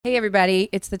Hey, everybody.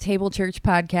 It's the Table Church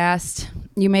podcast.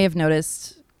 You may have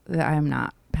noticed that I am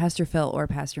not Pastor Phil or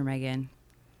Pastor Megan.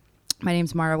 My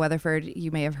name's Mara Weatherford.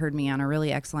 You may have heard me on a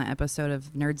really excellent episode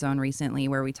of Nerd Zone recently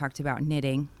where we talked about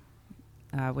knitting,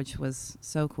 which was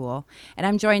so cool. And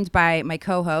I'm joined by my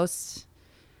co-host.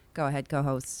 Go ahead,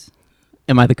 co-host.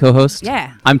 Am I the co-host?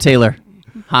 Yeah. I'm Taylor.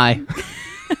 Hi.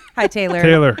 Hi, Taylor.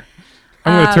 Taylor,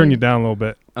 I'm going to turn you down a little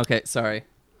bit. Okay, sorry.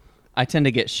 I tend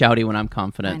to get shouty when I'm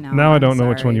confident. I know. Now I don't I'm know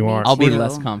which sorry. one you Me are. I'll be too.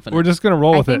 less confident. We're just going to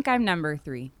roll I with think it. I'm number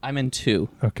 3. I'm in 2,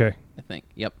 Okay, I think.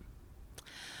 Yep.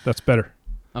 that's better.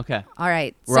 Okay. All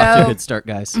right. We're off to a good start,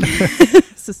 guys.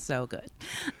 This is so good.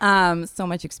 So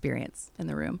much experience in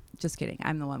the room. Just kidding.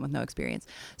 I'm the one with no experience.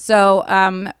 So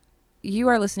you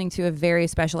are listening to a very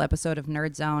special episode of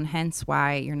Nerd Zone, hence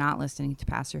why you're not listening to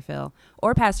Pastor Phil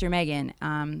or Pastor Megan.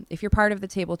 If you're part of the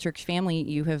Table Church family,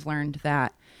 you have learned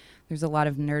that there's a lot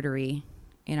of nerdery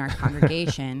in our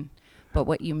congregation. But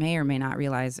what you may or may not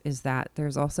realize is that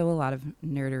there's also a lot of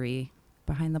nerdery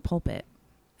behind the pulpit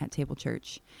at Table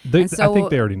Church. I And so- think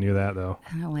they already knew that, though.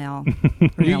 Well,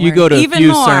 You go to a even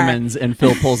few more. sermons and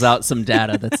Phil pulls out some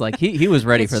data that's like, he was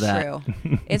ready for that. True.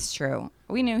 It's true.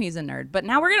 We knew he's a nerd. But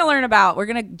now we're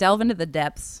going to delve into the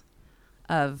depths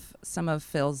of some of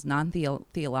Phil's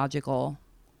non-theological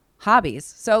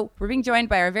hobbies. So we're being joined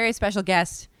by our very special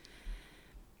guest,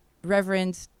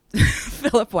 Reverend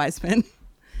Philip Wiseman.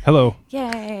 Hello.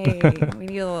 Yay. We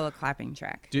need a little clapping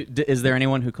track. Is there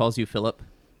anyone who calls you Philip?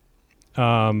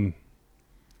 Not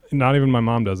even my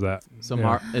mom does that. So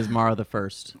Yeah. is Mara the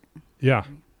first? Yeah,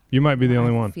 you might be the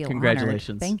only one. Feel Congratulations.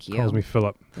 honored. Thank you. Calls me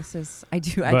Philip. I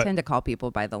But- tend to call people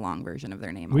by the long version of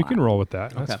their name. We can roll with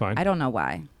that. That's Okay. fine. I don't know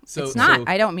why. So- It's not. so-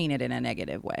 I don't mean it in a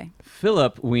negative way.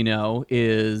 Philip, we know,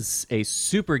 is a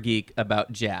super geek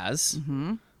about jazz.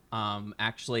 Mm-hmm.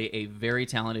 Actually, a very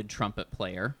talented trumpet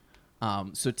player.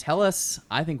 So tell us,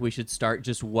 I think we should start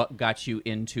just what got you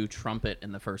into trumpet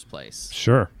in the first place.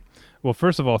 Sure. Well,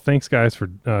 first of all, thanks, guys, for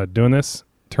doing this,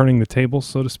 turning the tables,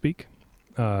 so to speak.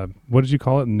 What did you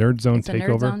call it? Nerd Zone It's a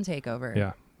Takeover? Nerd Zone Takeover.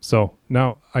 Yeah. So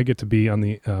now I get to be on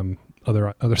the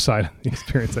other side of the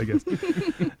experience, I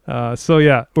guess. So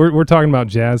yeah, we're talking about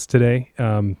jazz today,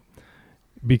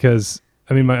 because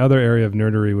I mean my other area of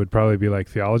nerdery would probably be like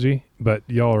theology, but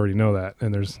y'all already know that,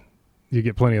 and you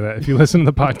get plenty of that if you listen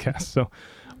to the podcast. So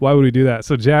why would we do that?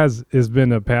 So jazz has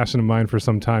been a passion of mine for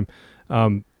some time.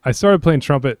 I started playing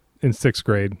trumpet in 6th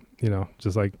grade,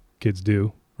 just like kids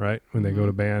do, right? When they go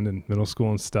to band in middle school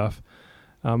and stuff.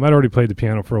 I'd already played the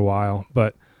piano for a while,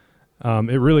 but I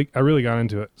really got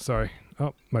into it. Sorry.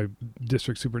 Oh, my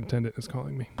district superintendent is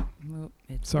calling me. Well,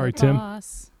 it's Sorry, the Tim.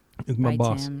 boss. It's my Bye,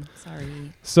 boss. Tim.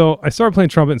 Sorry. So I started playing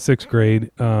trumpet in 6th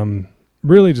grade.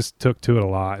 Really just took to it a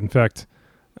lot. In fact,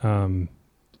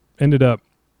 ended up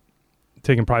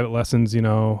taking private lessons,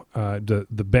 the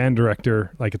band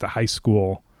director, like at the high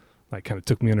school, like kind of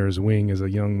took me under his wing as a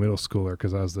young middle schooler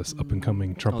because I was this up and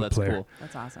coming trumpet Oh, that's player. cool.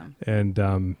 That's awesome.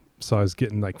 And so I was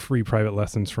getting like free private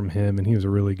lessons from him, and he was a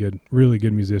really good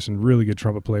musician, really good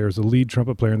trumpet player. He was the lead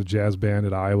trumpet player in the jazz band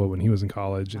at Iowa when he was in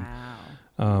college. Wow.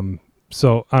 And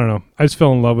so I don't know, I just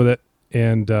fell in love with it.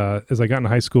 And as I got into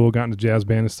high school, got into jazz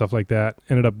band and stuff like that,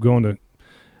 ended up going to.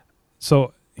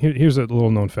 So here's a little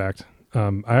known fact.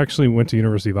 I actually went to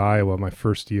University of Iowa my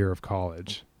first year of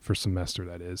college, first semester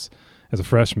that is, as a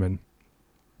freshman,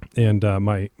 and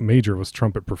my major was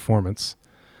trumpet performance,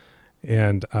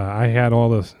 and I had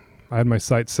my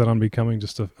sights set on becoming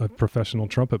just a professional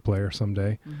trumpet player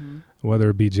someday, whether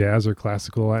it be jazz or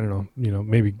classical. I don't know,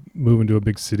 maybe moving to a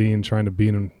big city and trying to be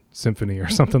in a symphony or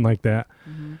something like that.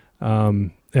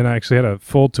 And I actually had a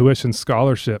full tuition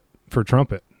scholarship for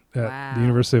trumpet at the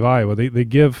University of Iowa. They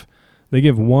give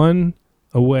one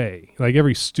away, like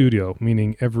every studio,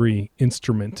 meaning every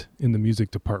instrument in the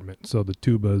music department. So the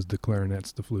tubas, the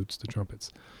clarinets, the flutes, the trumpets.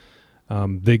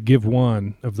 They give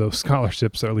one of those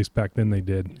scholarships, or at least back then they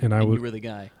did. And you were the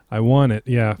guy. I won it,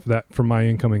 from my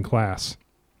incoming class.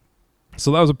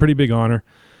 So that was a pretty big honor.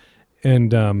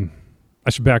 And I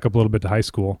should back up a little bit to high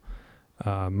school.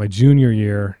 My junior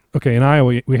year, in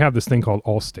Iowa, we have this thing called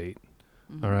All-State,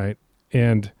 all right?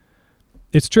 And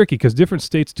it's tricky because different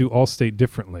states do All-State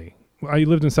differently. I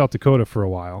lived in South Dakota for a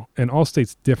while, and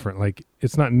All-State's different. Like,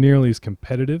 it's not nearly as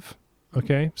competitive,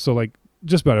 okay? So, like,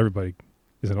 just about everybody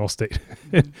is an All-State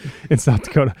in South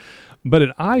Dakota. But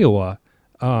in Iowa,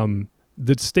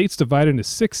 the state's divided into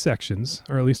 6 sections,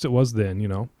 or at least it was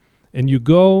then, and you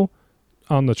go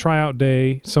on the tryout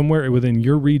day somewhere within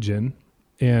your region,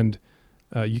 and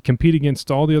you compete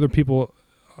against all the other people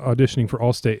auditioning for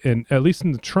All-State. And at least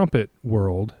in the trumpet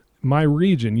world, my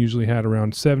region usually had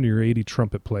around 70 or 80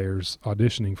 trumpet players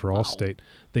auditioning for All-State.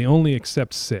 They only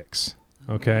accept 6.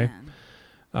 Okay.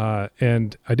 Man.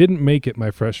 And I didn't make it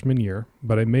my freshman year,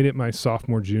 but I made it my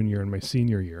sophomore, junior, and my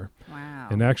senior year. Wow.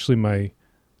 And actually, my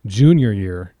junior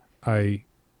year, I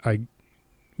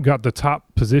got the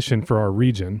top position for our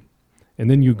region. And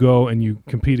then you go and you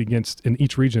compete against, in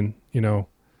each region,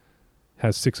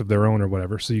 has 6 of their own or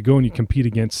whatever. So you go and you compete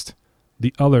against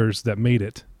the others that made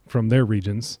it from their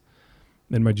regions.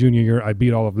 In my junior year, I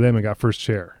beat all of them and got first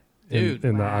chair in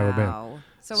the Iowa band.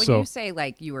 So when you say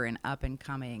like you were an up and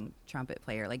coming trumpet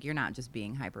player, like you're not just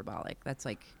being hyperbolic. That's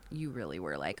like you really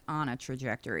were like on a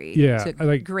trajectory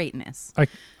to greatness. I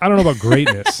don't know about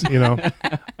greatness,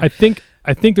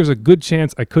 I think there's a good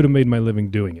chance I could have made my living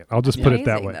doing it. I'll just put it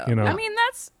that way, though. I mean,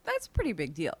 that's a pretty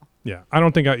big deal. Yeah. I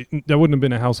don't think that wouldn't have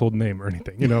been a household name or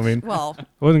anything. You know what I mean? Well, I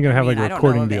wasn't going to have like a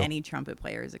recording I don't know deal. of any trumpet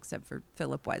players except for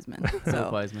Philip Wiseman. So.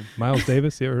 Philip Wiseman. Miles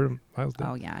Davis, you ever heard of Miles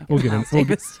Davis? Oh yeah. We'll get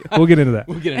into that.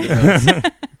 We'll get into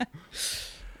that.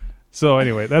 So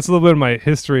anyway, that's a little bit of my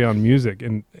history on music.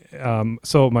 And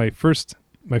so my first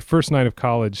night of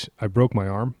college, I broke my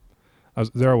arm. I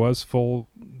was full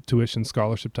tuition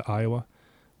scholarship to Iowa.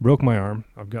 Broke my arm.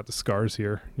 I've got the scars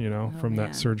here, from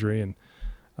that surgery, and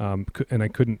I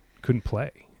couldn't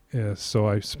play. So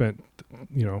I spent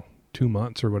 2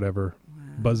 months or whatever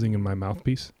buzzing in my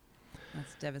mouthpiece.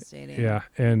 That's devastating. Yeah,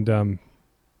 and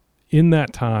in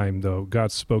that time though,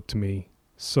 God spoke to me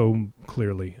so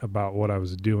clearly about what I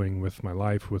was doing with my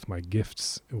life, with my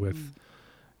gifts, with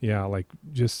like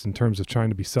just in terms of trying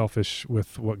to be selfish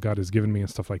with what God has given me and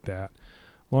stuff like that.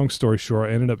 Long story short,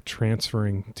 I ended up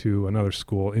transferring to another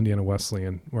school, Indiana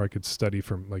Wesleyan, where I could study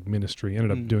for like ministry.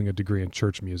 Ended up doing a degree in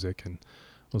church music and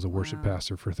was a worship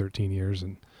pastor for 13 years.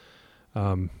 And,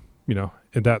 and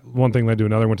that one thing led to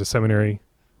another. Went to seminary.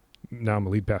 Now I'm a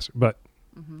lead pastor, but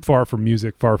far from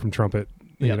music, far from trumpet,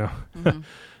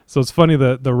 So it's funny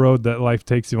the road that life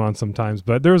takes you on sometimes.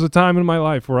 But there was a time in my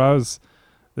life where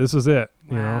this was it.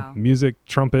 Music,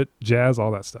 trumpet, jazz,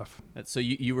 all that stuff. So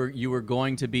you were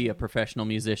going to be a professional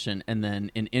musician, and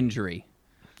then an injury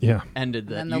ended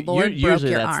that. And the Lord broke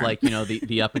usually your that's arm. like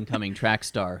the up and coming track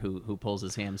star who pulls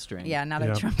his hamstring. Yeah, not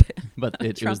a trumpet. But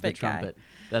it was the trumpet guy. trumpet.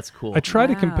 That's cool. I try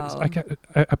to compare.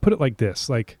 I put it like this: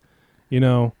 like,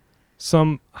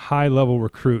 some high level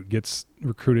recruit gets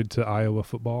recruited to Iowa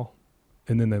football,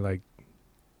 and then they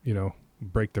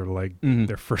break their leg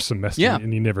their first semester,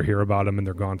 and you never hear about them, and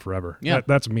they're gone forever. Yeah,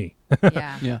 that's me.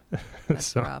 Yeah.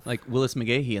 That's rough. Like Willis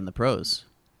McGahee in the pros.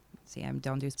 See, I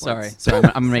don't do sports. Sorry,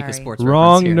 I'm gonna make a sports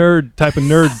wrong reference nerd type of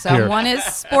nerd here. Someone is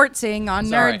sportsing on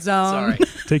Nerd Zone. Sorry.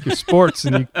 Take your sports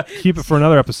and you keep it for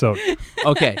another episode.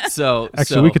 Okay, so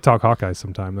actually, we could talk Hawkeyes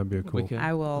sometime. That'd be cool.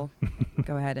 I will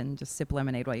go ahead and just sip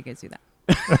lemonade while you guys do that.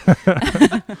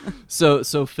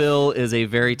 So Phil is a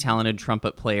very talented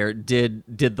trumpet player. Did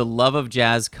the love of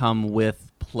jazz come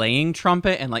with playing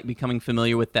trumpet and like becoming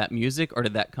familiar with that music, or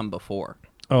did that come before?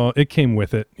 Oh, it came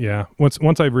with it. Yeah.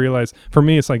 Once I realized, for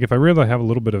me, it's like if I realize I have a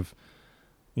little bit of,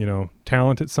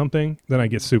 talent at something, then I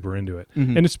get super into it.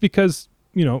 And it's because,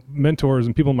 mentors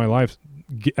and people in my life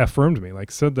affirmed me,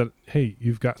 like said that, hey,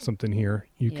 you've got something here.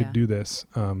 You could do this.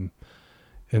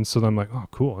 And so then I'm like, oh,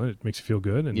 cool. It makes you feel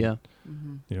good. And,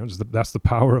 that's the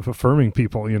power of affirming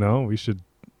people. We should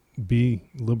be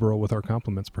liberal with our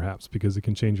compliments perhaps, because it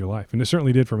can change your life. And it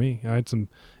certainly did for me. I had some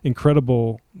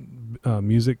incredible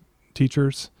music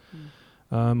teachers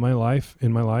in my life,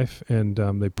 and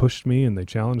they pushed me and they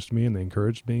challenged me and they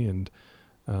encouraged me, and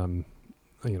I'm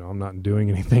not doing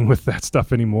anything with that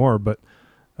stuff anymore, but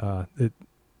it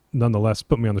nonetheless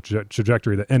put me on the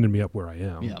trajectory that ended me up where I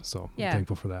am. So I'm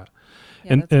thankful for that.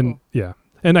 And cool.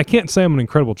 And I can't say I'm an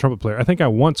incredible trumpet player. I think I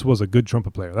once was a good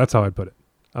trumpet player. That's how I'd put it.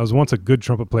 I was once a good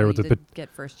trumpet player with get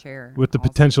first chair with the also,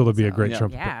 potential to be a great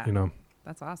trumpet player,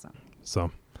 That's awesome.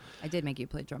 So I did make you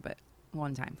play trumpet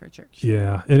one time for church.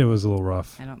 Yeah, and it was a little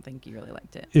rough. I don't think you really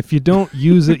liked it. If you don't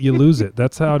use it, you lose it.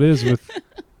 That's how it is with,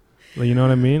 you know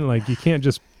what I mean? Like you can't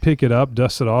just pick it up,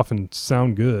 dust it off, and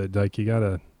sound good. Like you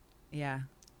gotta. Yeah.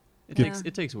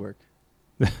 It takes work.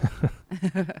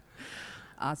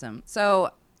 Awesome. So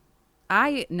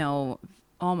I know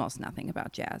almost nothing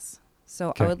about jazz.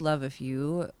 So I would love if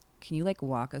can you like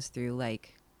walk us through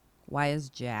like why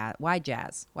jazz? Why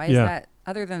is that,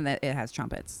 other than that it has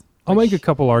trumpets? I'll make a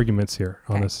couple arguments here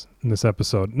on in this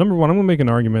episode. Number one, I'm going to make an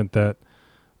argument that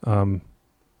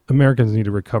Americans need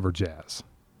to recover jazz.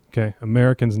 Okay?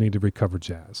 Americans need to recover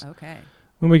jazz. Okay.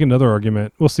 I'm going to make another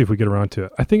argument. We'll see if we get around to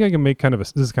it. I think I can make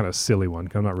this is kind of a silly one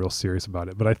because I'm not real serious about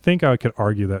it, but I think I could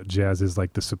argue that jazz is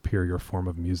like the superior form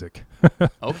of music.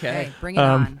 Okay. Bring it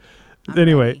on.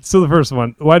 Anyway, ready. so the first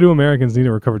one, why do Americans need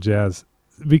to recover jazz?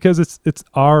 Because it's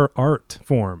our art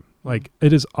form. Like,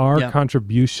 it is our Yeah.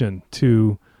 contribution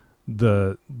to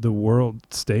the world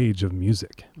stage of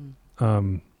music.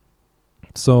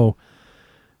 So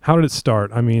how did it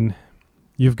start? I mean,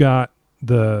 you've got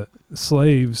the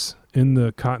slaves in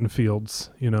the cotton fields,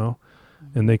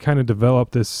 and they kind of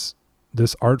developed this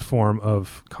art form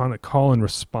of kind of call and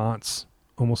response,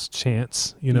 almost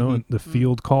chants, and the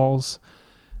field calls,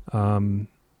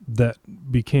 that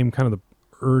became kind of the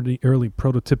early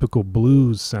prototypical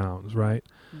blues sounds, right?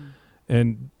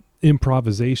 And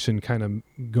improvisation kind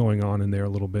of going on in there a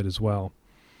little bit as well.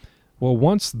 Well,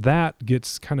 once that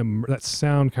gets that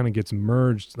sound kind of gets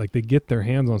merged, like they get their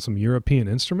hands on some European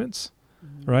instruments,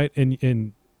 right?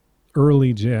 And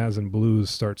early jazz and blues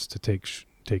starts to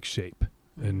take shape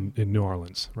in New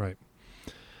Orleans, right?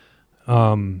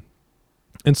 And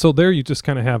so there you just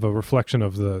kind of have a reflection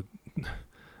of the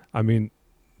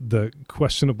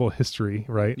questionable history,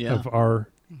 right, Yeah. of our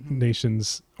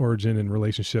nation's origin and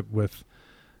relationship with,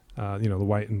 the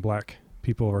white and black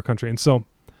people of our country. And so,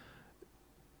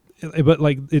 but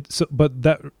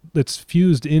it's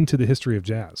fused into the history of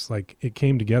jazz. Like, it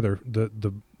came together,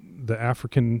 the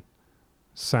African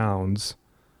sounds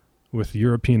with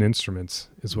European instruments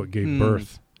is what gave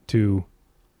birth to,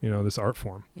 this art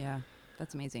form. Yeah,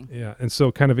 that's amazing. Yeah. And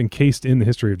so kind of encased in the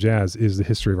history of jazz is the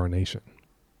history of our nation.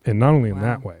 And not only in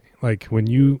that way, like when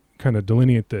you kind of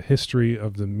delineate the history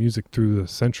of the music through the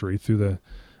century, through the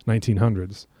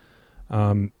 1900s,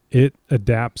 it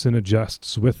adapts and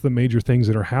adjusts with the major things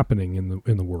that are happening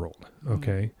in the world.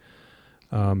 Okay.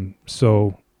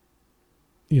 So,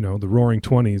 the Roaring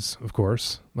 20s, of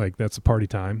course, like that's a party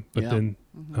time, but then,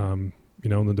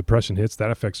 when the Depression hits, that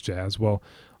affects jazz. Well,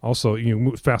 also,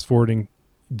 fast forwarding,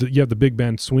 you have the big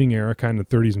band swing era, kind of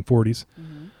 30s and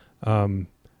 40s.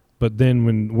 But then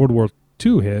when World War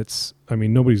II hits, I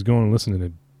mean, nobody's going and listening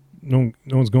to, no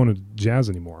one's going to jazz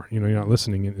anymore. You're not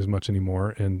listening as much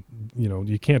anymore. And,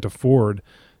 you can't afford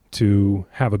to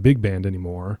have a big band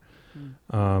anymore.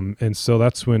 And so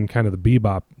that's when kind of the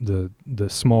bebop, the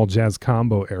small jazz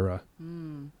combo era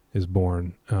is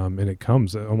born. And it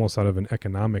comes almost out of an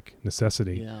economic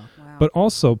necessity. Yeah. Wow. But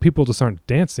also people just aren't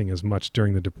dancing as much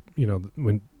during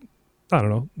when, I don't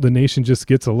know, the nation just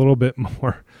gets a little bit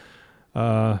more,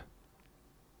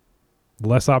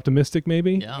 less optimistic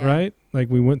maybe, Yeah. right? Like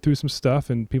we went through some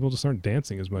stuff and people just aren't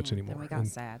dancing as much anymore. Then we got And-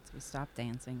 sad, so we stopped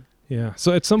dancing. yeah.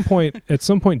 So at some point,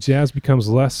 jazz becomes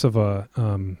less of a,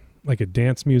 like a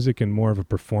dance music and more of a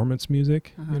performance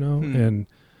music, and,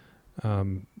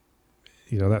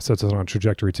 that sets us on a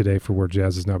trajectory today for where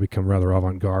jazz has now become rather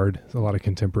avant-garde. A lot of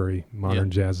contemporary modern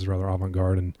jazz is rather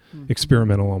avant-garde and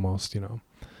experimental almost,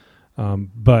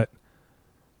 but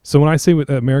so when I say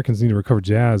Americans need to recover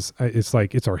jazz, it's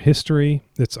like it's our history,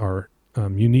 it's our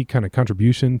unique kind of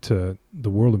contribution to the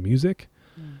world of music,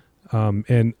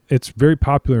 and it's very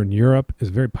popular in Europe. It's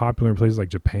very popular in places like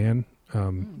Japan,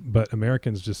 but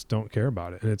Americans just don't care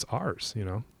about it, and it's ours,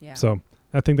 Yeah. So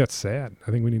I think that's sad.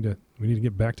 I think we need to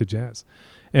get back to jazz,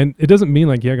 and it doesn't mean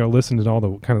like you got to listen to all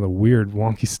the kind of the weird,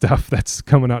 wonky stuff that's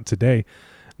coming out today,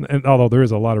 and although there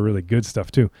is a lot of really good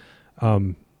stuff too,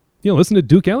 listen to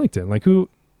Duke Ellington, like who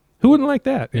wouldn't like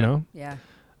that, Yeah.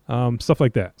 stuff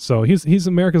like that. So he's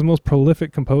America's most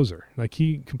prolific composer. Like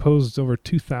he composed over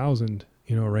 2,000,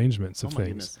 arrangements of Oh my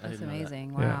things. goodness. I That's didn't know that.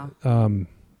 amazing. Yeah.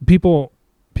 Wow.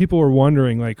 People are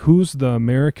wondering like, who's the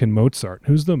American Mozart?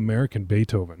 Who's the American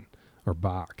Beethoven or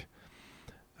Bach?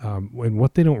 And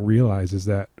what they don't realize is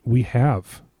that we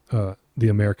have the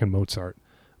American Mozart,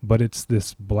 but it's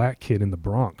this black kid in the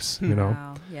Bronx,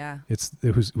 Wow. Yeah.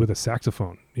 It was with a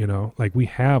saxophone, like we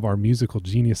have our musical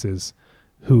geniuses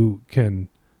who can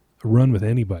run with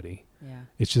anybody. Yeah.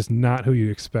 It's just not who you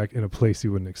expect in a place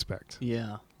you wouldn't expect.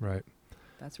 Yeah. Right.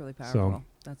 That's really powerful.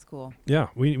 That's cool. Yeah.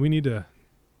 We need to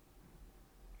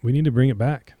bring it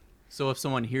back. So if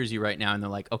someone hears you right now and they're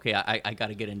like, okay, I got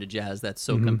to get into jazz, that's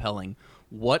Mm-hmm. so compelling.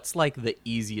 What's like the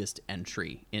easiest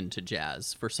entry into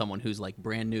jazz for someone who's like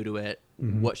brand new to it?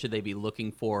 Mm-hmm. What should they be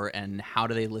looking for, and how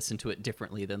do they listen to it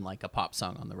differently than like a pop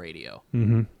song on the radio?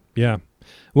 Mm-hmm. Yeah.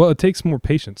 Well, it takes more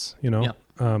patience, Yeah.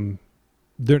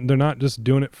 They're not just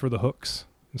doing it for the hooks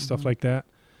and stuff like that.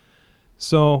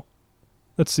 So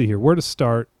let's see here. Where to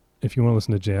start if you want to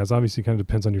listen to jazz? Obviously, it kind of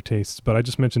depends on your tastes, but I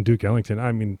just mentioned Duke Ellington.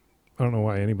 I mean, I don't know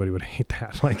why anybody would hate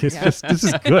that. Like, it's just, this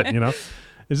is good,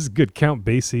 This is good. Count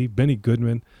Basie, Benny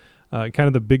Goodman, kind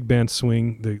of the big band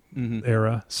swing, the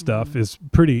era stuff is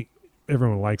pretty,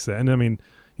 everyone likes that. And I mean,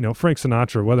 Frank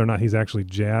Sinatra, whether or not he's actually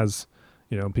jazz,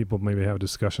 people maybe have a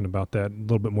discussion about that, a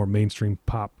little bit more mainstream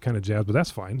pop kind of jazz, but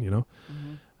that's fine,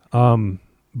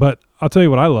 But I'll tell you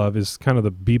what I love is kind of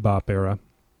the bebop era.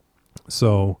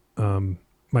 So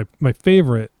my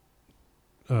favorite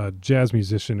jazz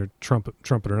musician or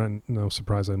trumpeter, and no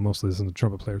surprise, I mostly listen to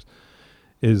trumpet players,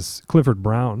 is Clifford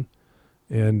Brown.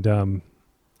 And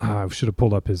I should have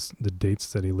pulled up the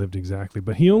dates that he lived exactly.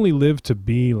 But he only lived to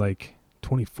be like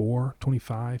 24,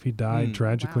 25. He died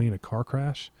tragically in a car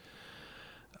crash.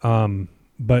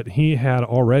 But he had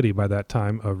already by that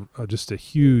time just a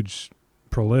huge,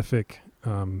 prolific,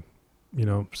 set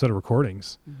of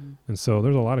recordings. And so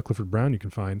there's a lot of Clifford Brown you can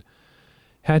find.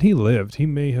 Had he lived, he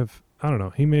may have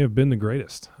been the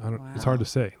greatest. It's hard to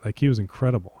say. Like, he was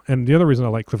incredible. And the other reason I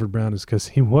like Clifford Brown is because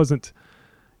he was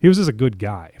just a good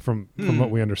guy from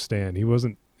what we understand. He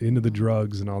wasn't into the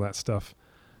drugs and all that stuff.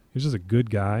 He was just a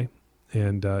good guy.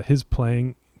 And his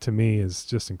playing to me is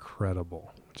just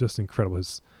incredible. Just incredible.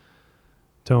 His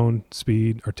tone,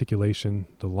 speed, articulation,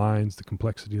 the lines, the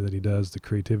complexity that he does, the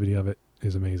creativity of it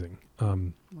is amazing.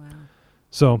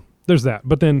 So there's that.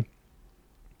 But then,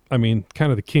 I mean,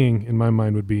 kind of the king in my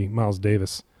mind would be Miles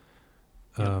Davis.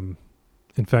 In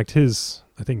fact, his,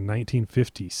 I think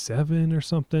 1957 or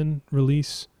something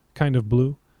release, Kind of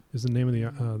Blue, is the name of the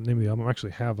album. I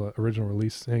actually have an original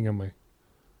release hanging on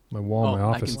my wall in my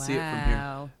office. I can see it from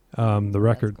here. The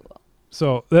record. That's cool.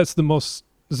 So that's this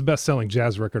is the best-selling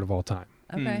jazz record of all time.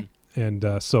 Okay. And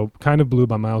so Kind of Blue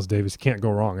by Miles Davis, can't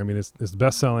go wrong. I mean, it's the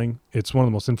best-selling. It's one of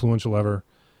the most influential ever.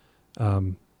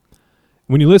 When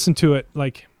you listen to it,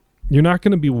 like, you're not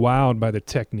going to be wowed by the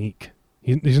technique.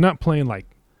 He's not playing, like,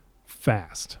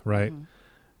 fast, right?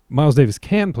 Miles Davis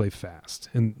can play fast.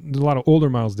 And there's a lot of older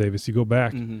Miles Davis. You go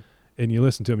back and you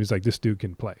listen to him, he's like, this dude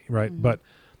can play, right? But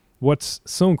what's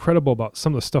so incredible about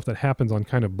some of the stuff that happens on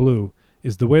Kind of Blue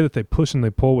is the way that they push and they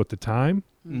pull with the time.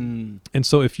 And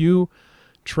so if you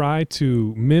try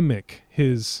to mimic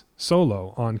his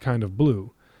solo on Kind of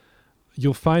Blue,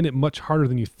 you'll find it much harder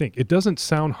than you think. It doesn't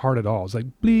sound hard at all. It's like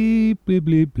bleep, bleep,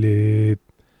 bleep, bleep.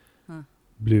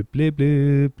 Bleep, bleep,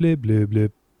 bleep, bleep,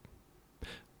 bleep,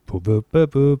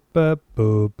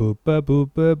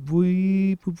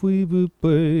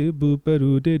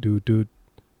 bleep.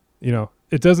 You know,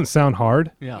 it doesn't sound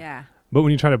hard. Yeah. But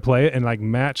when you try to play it and like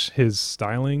match his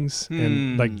stylings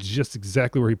and like just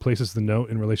exactly where he places the note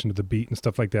in relation to the beat and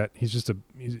stuff like that, he's just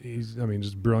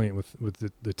just brilliant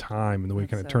with the time and the way he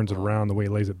kind of turns it around, the way he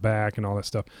lays it back and all that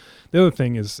stuff. The other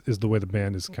thing is the way the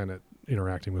band is kind of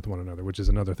interacting with one another, which is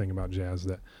another thing about jazz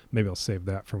that maybe I'll save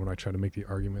that for when I try to make the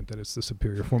argument that it's the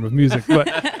superior form of music. But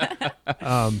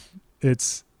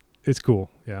it's cool.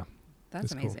 Yeah.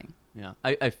 That's amazing. Cool.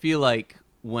 Yeah. I feel like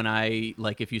when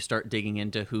if you start digging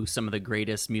into who some of the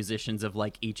greatest musicians of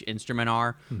like each instrument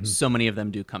are, so many of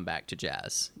them do come back to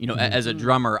jazz. You know, as a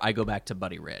drummer, I go back to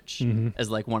Buddy Rich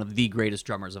as like one of the greatest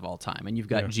drummers of all time. And you've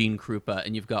got Gene Krupa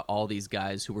and you've got all these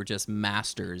guys who were just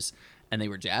masters and they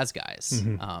were jazz guys.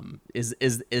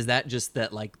 Is that just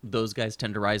that like those guys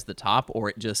tend to rise to the top, or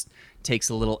it just takes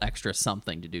a little extra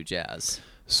something to do jazz?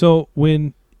 So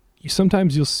when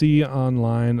sometimes you'll see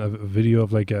online a video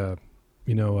of like a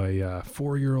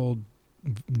 4-year-old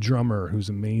drummer who's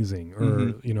amazing, or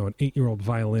an 8-year-old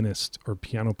violinist or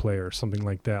piano player or something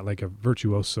like that, like a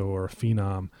virtuoso or a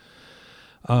phenom.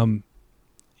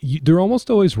 They're almost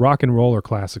always rock and roll or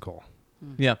classical.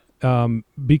 Yeah.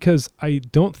 Because I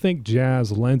don't think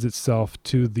jazz lends itself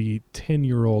to the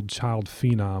 10-year-old child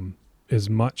phenom as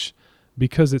much,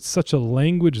 because it's such a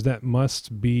language that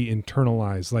must be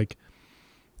internalized. Like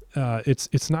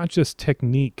it's not just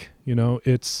technique,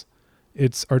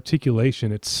 it's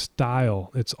articulation, it's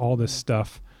style, it's all this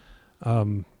stuff.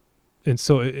 And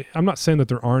so I'm not saying that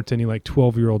there aren't any like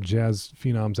 12-year-old jazz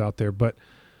phenoms out there, but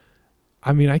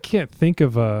I mean, I can think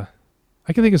of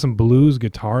some blues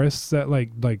guitarists that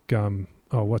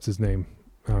what's his name?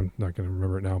 I'm not going to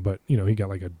remember it now, but he got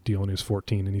like a deal when he was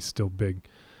 14 and he's still big.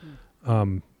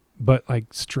 But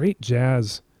like straight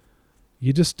jazz,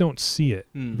 you just don't see it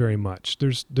very much.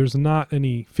 There's not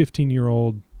any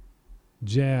 15-year-old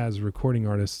jazz recording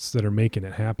artists that are making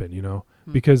it happen,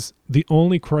 because the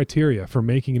only criteria for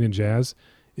making it in jazz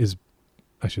is,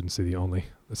 I shouldn't say the only,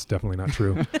 that's definitely not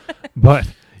true, but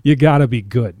you gotta be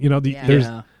good.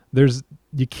 There's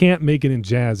you can't make it in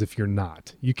jazz if you're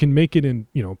not. You can make it in,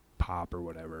 pop or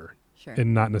whatever,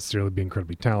 and not necessarily be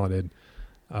incredibly talented.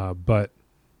 But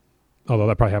although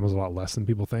that probably happens a lot less than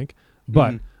people think,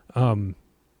 but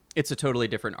it's a totally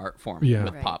different art form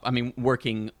with pop. I mean,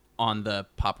 working on the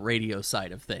pop radio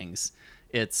side of things,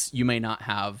 you may not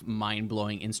have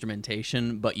mind-blowing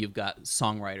instrumentation, but you've got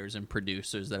songwriters and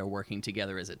producers that are working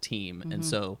together as a team. And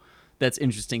so that's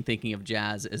interesting, thinking of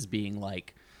jazz as being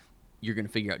like you're going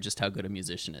to figure out just how good a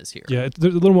musician is here. Yeah,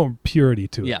 there's a little more purity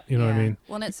to it. Yeah. You know what I mean?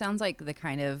 Well, and it sounds like the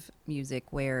kind of music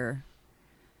where,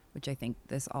 which I think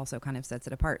this also kind of sets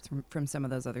it apart from some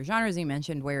of those other genres you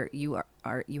mentioned, where you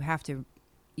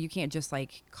can't just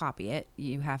like copy it.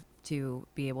 You have to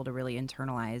be able to really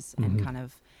internalize and kind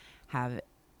of have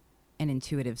an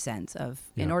intuitive sense of,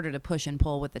 in order to push and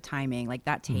pull with the timing, like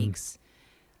that takes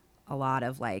a lot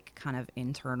of like kind of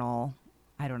internal,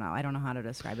 I don't know how to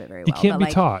describe it very well. You can't but be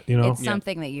like, taught, you know? It's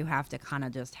something that you have to kind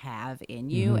of just have in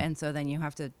you. And so then you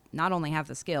have to not only have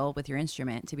the skill with your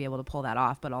instrument to be able to pull that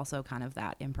off, but also kind of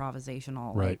that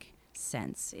improvisational Right. like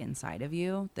sense inside of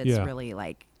you that's Yeah. really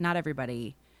like, not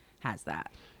everybody has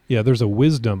that. Yeah, there's a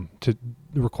wisdom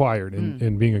required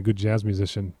in being a good jazz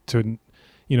musician. To,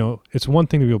 you know, it's one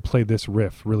thing to be able to play this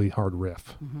riff, really hard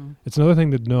riff. It's another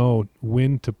thing to know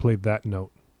when to play that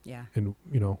note Yeah. and,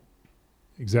 you know,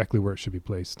 exactly where it should be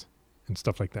placed and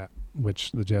stuff like that,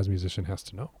 which the jazz musician has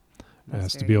to know,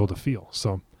 has to be able to feel.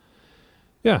 So,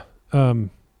 yeah. So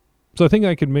I think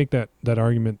I could make that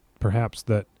argument perhaps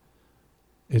that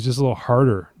it's just a little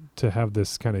harder to have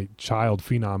this kind of child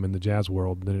phenom in the jazz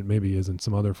world than it maybe is in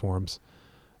some other forms.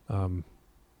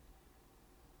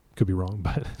 Could be wrong,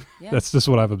 but Yeah. that's just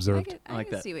what I've I observed. could, I like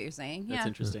could that. see what you're saying. That's Yeah.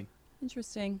 interesting.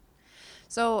 Interesting.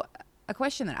 So a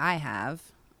question that I have,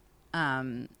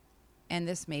 and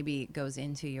this maybe goes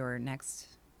into your next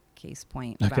case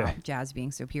point Okay. about jazz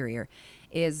being superior,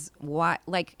 is why,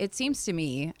 like, it seems to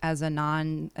me as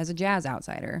a jazz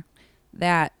outsider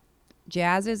that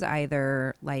jazz is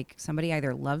either like somebody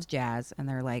either loves jazz and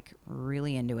they're like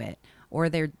really into it, or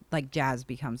they're like jazz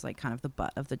becomes like kind of the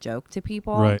butt of the joke to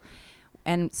people. Right.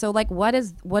 And so, like, what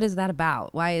is that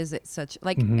about? Why is it such,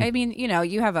 like, I mean, you know,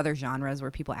 you have other genres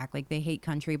where people act like they hate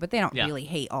country, but they don't Yeah. really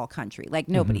hate all country. Like,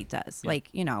 nobody does. Yeah. Like,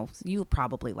 you know, you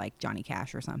probably like Johnny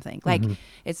Cash or something. Like,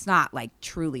 it's not, like,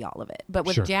 truly all of it. But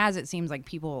with Sure. jazz, it seems like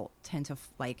people tend to,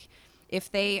 like,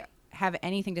 if they have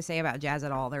anything to say about jazz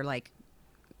at all, they're, like,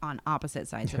 on opposite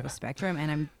sides of the spectrum. And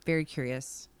I'm very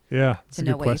curious Yeah. That's to a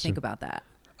know good what question. you think about that.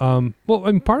 Well,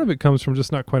 I mean, part of it comes from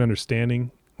just not quite understanding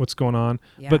what's going on.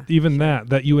 Yeah, But even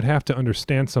that you would have to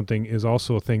understand something is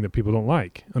also a thing that people don't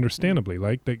like, understandably.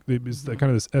 Like, it's the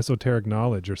kind of this esoteric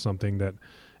knowledge or something that,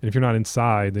 and if you're not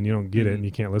inside, then you don't get it and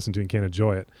you can't listen to it and can't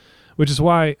enjoy it. Which is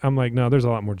why I'm like, no, there's a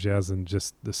lot more jazz than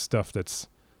just the stuff that's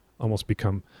almost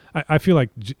become, I feel like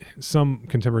some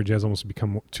contemporary jazz almost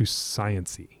become too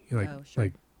sciencey. Like, Oh, sure.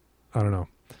 like, I don't know.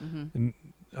 And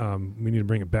we need to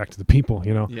bring it back to the people,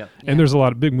 you know? Yeah. Yeah. And there's a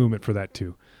lot of big movement for that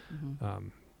too.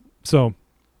 So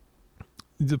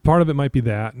the part of it might be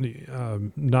that,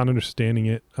 not understanding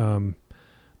it.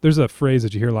 There's a phrase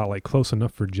that you hear a lot, like close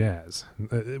enough for jazz.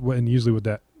 And usually what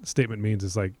that statement means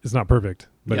is like, it's not perfect,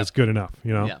 but Yeah. it's good enough,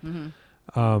 you know?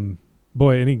 Yeah.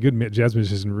 Boy, any good jazz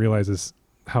musician realizes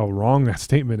how wrong that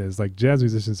statement is. Like, jazz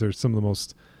musicians are some of the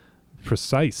most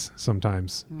precise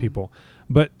sometimes people.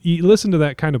 But you listen to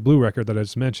that kind of blue record that I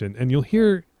just mentioned, and you'll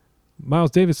hear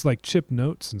Miles Davis like chip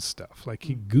notes and stuff. Like,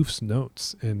 he goofs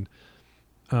notes, and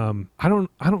I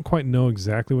don't quite know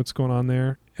exactly what's going on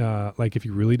there. Like, if he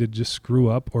really did just screw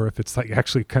up, or if it's like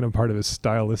actually kind of part of his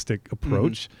stylistic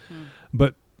approach.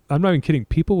 But I'm not even kidding.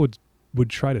 People would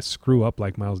try to screw up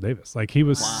like Miles Davis. Like, he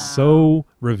was so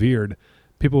revered.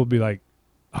 People would be like,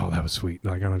 "Oh, that was sweet."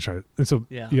 Like, I'm gonna try it. And so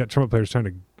Yeah. you got trumpet players trying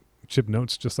to chip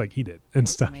notes just like he did and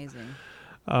stuff. Amazing.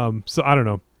 So I don't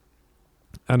know.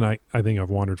 And I think I've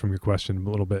wandered from your question a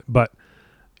little bit, but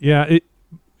yeah,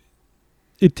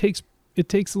 it takes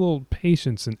a little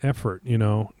patience and effort, you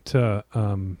know, to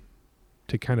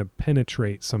kind of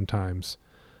penetrate sometimes.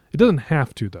 It doesn't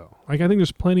have to, though. Like, I think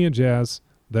there's plenty of jazz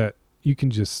that you can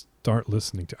just start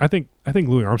listening to. I think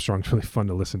Louis Armstrong's really fun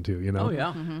to listen to, you know? Oh,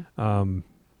 yeah.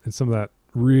 And some of that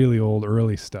really old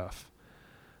early stuff.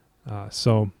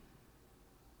 So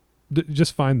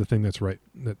just find the thing that's right,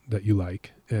 that you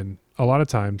like. And a lot of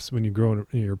times when you grow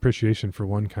in your appreciation for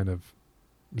one kind of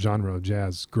genre of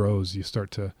jazz grows, you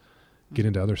start to get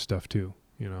into other stuff too,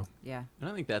 you know? Yeah. And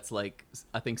I think that's like,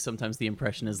 I think sometimes the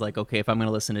impression is like, okay, if I'm going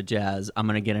to listen to jazz, I'm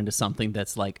going to get into something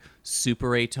that's like super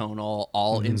atonal,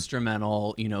 all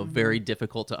instrumental, you know, very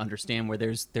difficult to understand, where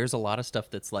there's a lot of stuff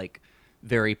that's like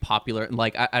very popular.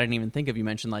 Like, I didn't even think of, you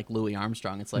mentioned like Louis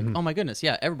Armstrong. It's like, oh my goodness.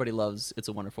 Yeah. Everybody loves It's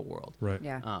a Wonderful World. Right.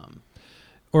 Yeah.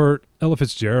 Or Ella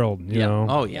Fitzgerald, you know?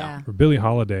 Oh yeah. Yeah. Or Billie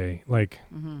Holiday. Like,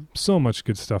 so much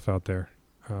good stuff out there.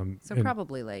 So and-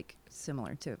 probably like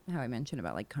similar to how I mentioned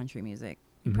about like country music.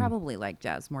 You probably like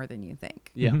jazz more than you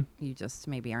think. Yeah. You just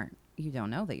maybe you don't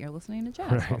know that you're listening to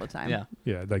jazz Right. all the time. Yeah.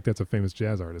 Yeah, like that's a famous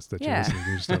jazz artist that you're Yeah. listening to.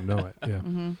 You just don't know it.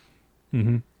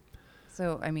 Yeah.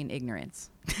 So, I mean,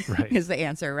 ignorance Right. is the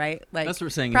answer, right? Like, That's what we're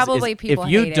saying. probably is people if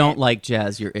you hate don't it. like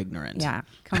jazz, you're ignorant. Yeah,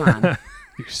 come on.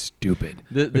 You're stupid.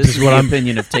 This is what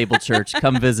opinion of Table Church.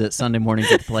 Come visit Sunday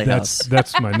mornings at the Playhouse.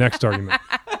 That's my next argument.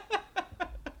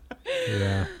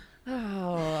 Yeah.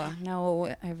 Oh,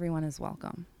 no, everyone is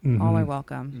welcome. Mhm. All are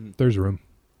welcome. There's room.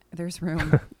 There's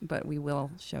room, but we will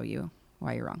show you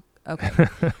why you're wrong. Okay.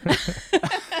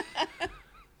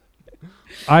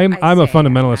 I'm I a say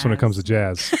fundamentalist when it as. comes to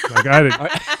jazz.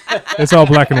 Like it's all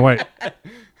black and white.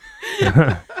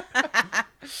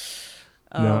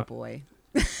 Oh, No. boy.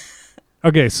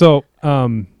 Okay, so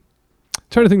trying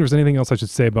to think if there's anything else I should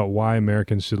say about why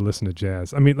Americans should listen to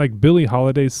jazz. I mean, like Billie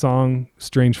Holiday's song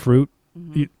 "Strange Fruit,"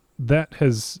 that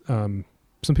has some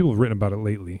people have written about it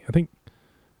lately. I think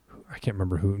I can't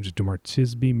remember who, just Jamar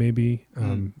Chisby maybe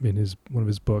in one of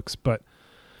his books, but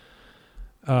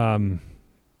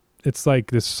it's like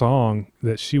this song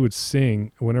that she would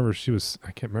sing whenever she was,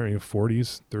 I can't remember,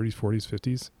 40s, 30s,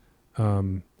 40s,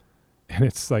 50s. And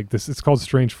it's like this, it's called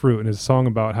Strange Fruit. And it's a song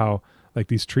about how like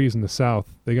these trees in the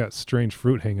South, they got strange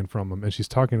fruit hanging from them. And she's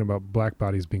talking about black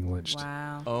bodies being lynched.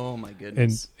 Wow. Oh my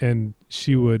goodness. And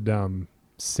she would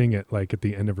sing it like at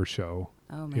the end of her show.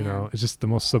 Oh, man. You know, it's just the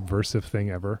most subversive thing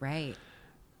ever. Right.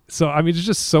 So, I mean, there's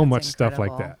just so That's much stuff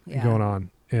like that incredible. Yeah. going on.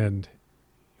 And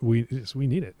we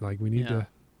need it. Like we need to.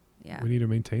 Yeah. We need to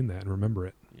maintain that and remember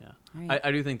it. Yeah. Right.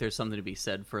 I do think there's something to be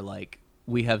said for like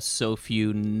we have so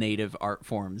few native art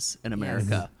forms in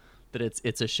America that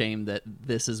it's a shame that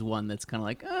this is one that's kind of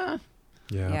like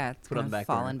Yeah, it's Put on kind the of back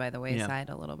fallen burner. by the wayside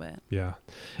a little bit. Yeah.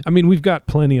 I mean, we've got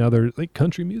plenty other like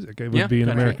country music. It would Yeah, be an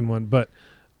country. American one, but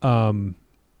I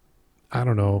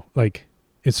don't know. Like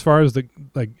as far as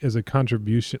as a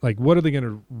contribution, like what are they going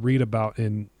to read about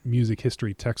in music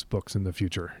history textbooks in the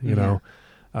future? You know,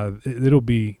 it'll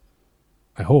be,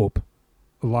 I hope,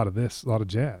 a lot of this, a lot of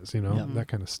jazz, you know, Yeah. that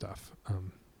kind of stuff.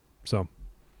 So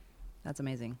That's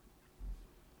amazing.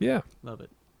 yeah. love it.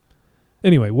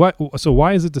 Anyway,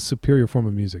 why is it the superior form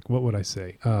of music? What would I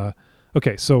say?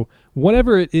 Okay, so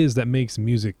whatever it is that makes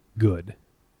music good,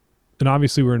 and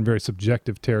obviously we're in very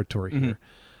subjective territory here,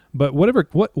 but well,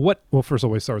 first of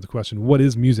all, we start with the question, what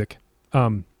is music?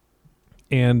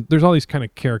 And there's all these kind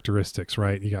of characteristics,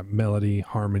 right? You got melody,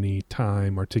 harmony,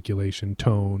 time, articulation,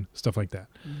 tone, stuff like that.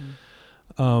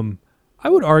 I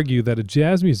would argue that a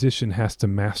jazz musician has to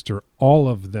master all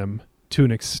of them to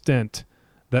an extent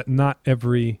that not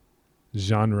every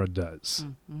genre does.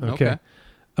 Okay.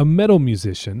 A metal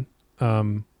musician,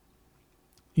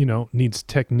 needs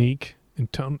technique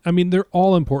and tone. I mean, they're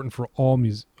all important for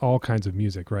all kinds of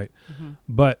music, right?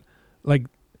 But like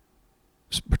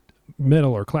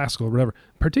metal or classical or whatever,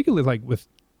 particularly like with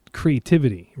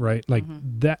creativity, right? Like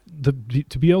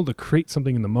to be able to create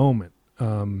something in the moment.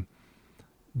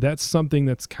 That's something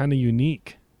that's kind of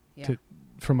unique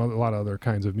from a lot of other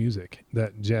kinds of music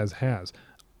that jazz has,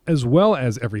 as well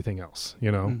as everything else,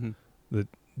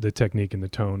 the technique and the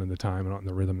tone and the time and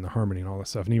the rhythm and the harmony and all that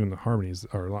stuff. And even the harmonies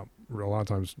are a lot of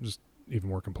times just even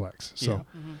more complex. So,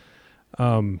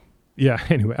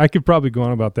 anyway, I could probably go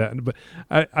on about that, but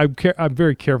I'm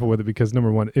very careful with it because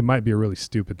number one, it might be a really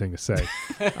stupid thing to say.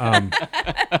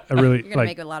 I really You're gonna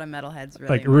make a lot of metalheads really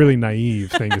like a really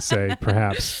naive thing to say,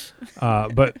 perhaps.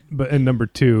 But and number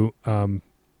two,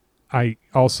 I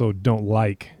also don't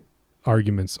like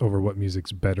arguments over what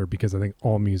music's better because I think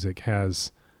all music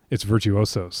has its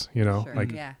virtuosos.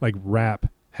 Sure, like rap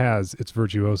has its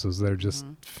virtuosos. They're just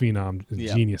phenom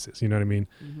geniuses. You know what I mean?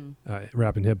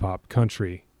 Rap and hip hop,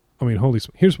 country. I mean,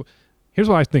 here's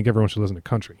why I think everyone should listen to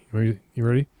country. You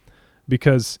ready?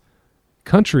 Because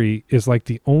country is like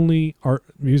the only art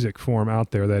music form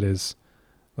out there that is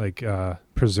like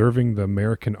preserving the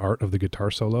American art of the guitar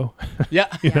solo. Yeah.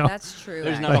 That's true.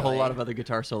 There's not a whole lot of other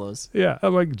guitar solos. Yeah, I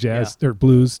like jazz or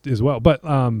blues as well, but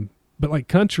like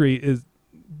country is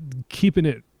keeping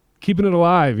it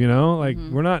alive. Like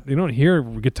you don't hear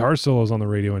guitar solos on the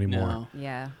radio anymore. No.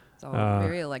 Yeah. It's all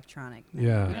very electronic. Now.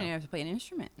 yeah. You don't even have to play an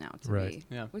instrument now to Right.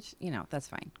 be. Yeah. Which, that's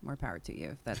fine. More power to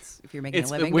you. If you're making It's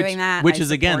a living which, doing that. which I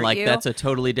is again support like you, that's a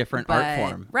totally different art but-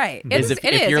 form. Right. Is It if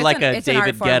is. you're It's like an- a it's an art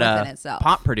David form within Guetta itself.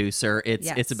 pop producer, it's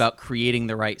Yes. about creating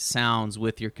the right sounds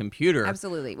with your computer.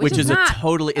 Absolutely. Which is not a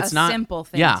totally it's a not simple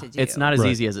thing yeah, to do. it's not as Right.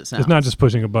 easy as it sounds. It's not just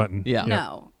pushing a button. Yeah.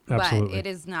 No, absolutely. but it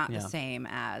is not the Yeah. same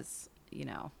as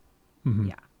playing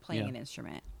Yeah. an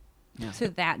instrument Yeah. to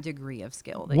that degree of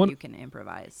skill that One- you can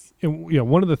improvise. And,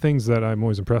 one of the things that I'm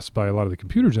always impressed by a lot of the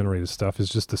computer generated stuff is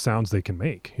just the sounds they can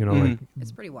make. Like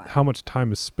It's pretty wild. how much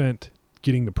time is spent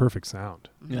getting the perfect sound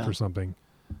Yeah. for something.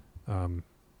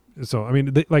 So I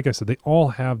mean, like I said, they all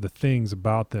have the things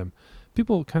about them.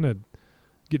 People kind of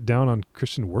get down on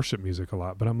Christian worship music a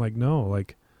lot, but I'm like, no,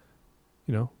 like,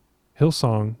 you know,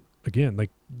 Hillsong again, like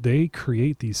they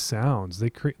create these sounds. They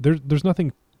create. There's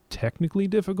nothing technically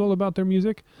difficult about their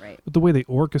music, Right. but the way they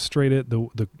orchestrate it,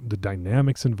 the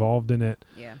dynamics involved in it,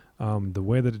 Yeah. the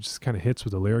way that it just kind of hits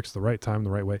with the lyrics the right time, the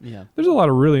right way. Yeah. There's a lot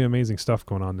of really amazing stuff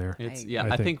going on there. It's I I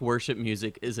think. think worship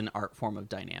music is an art form of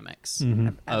dynamics. Mhm.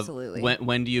 Of Absolutely.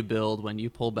 when do you build? When do you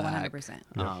pull back? 100%.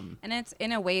 And it's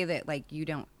in a way that like you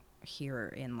don't hear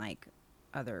in like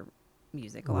other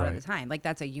music a lot of Right. the time. Like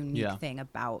that's a unique Yeah. thing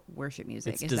about worship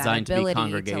music. It's is designed to that be ability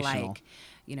congregational. like,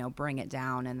 you know, bring it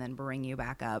down and then bring you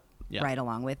back up Yeah. right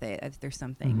along with it. If there's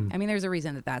something. Mhm. I mean, there's a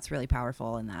reason that that's really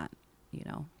powerful and that, you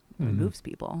know, Mhm. moves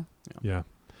people. Yeah.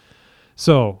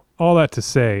 So all that to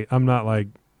say, I'm not like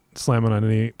slamming on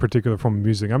any particular form of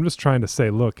music. I'm just trying to say,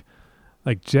 look,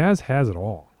 like jazz has it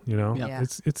all. You know, Yeah. Yeah.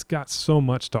 it's got so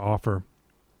much to offer,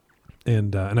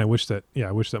 and I wish that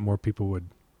more people would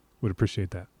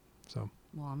appreciate that. So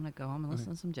Well, I'm going to go home and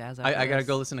listen to some jazz. I after got to this.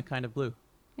 go listen to Kind of Blue.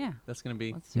 Yeah. That's gonna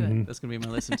be Let's do Mhm. it. that's gonna be my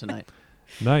listen tonight.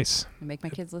 nice. And make my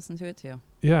kids listen to it too.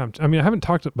 Yeah. I mean, I haven't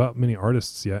talked about many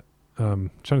artists yet. Trying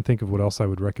to think of what else I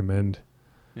would recommend.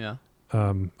 Yeah.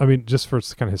 I mean, just for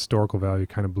its kind of historical value,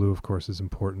 Kind of Blue, of course, is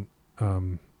important.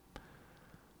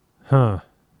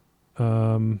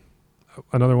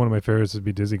 Another one of my favorites would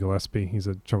be Dizzy Gillespie. He's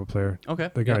a trumpet player.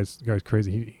 Okay. The Yeah. guy's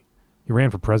crazy. He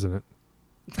ran for president.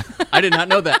 I did not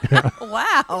know that.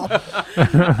 Wow.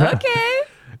 Okay.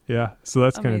 Yeah, so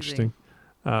that's kind of Amazing.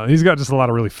 interesting. He's got just a lot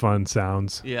of really fun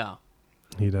sounds. Yeah.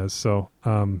 He does. So,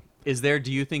 Do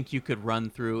you think you could run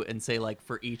through and say, like,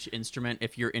 for each instrument,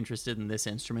 if you're interested in this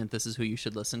instrument, this is who you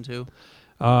should listen to?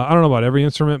 I don't know about every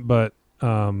instrument, but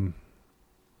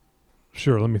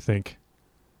sure. Let me think.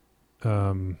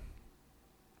 For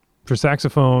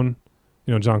saxophone,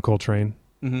 you know, John Coltrane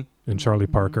Mm-hmm. and Charlie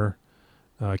Mhm. Parker,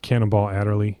 Cannonball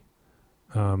Adderley.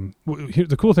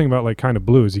 The cool thing about like Kind of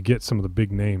Blue is you get some of the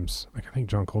big names. Like I think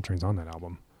John Coltrane's on that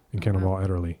album, and Oh, Cannonball wow.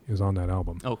 Adderley is on that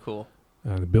album. Oh, cool.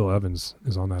 And Bill Evans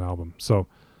is on that album. So,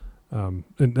 and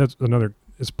that's another.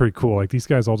 It's pretty cool. Like these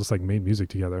guys all just like made music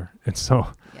together, and so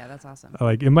Yeah, that's awesome.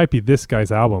 like it might be this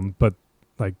guy's album, but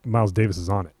like Miles Davis is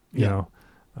on it. You Yeah. know,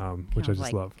 which I Kind of just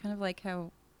like, love. Kind of like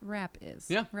how rap is.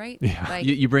 Yeah. Right? Yeah. Like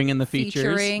You bring in the features.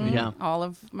 featuring Yeah. all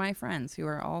of my friends who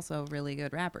are also really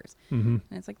good rappers. Mm-hmm.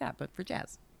 And it's like that, but for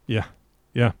jazz. Yeah,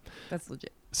 yeah. That's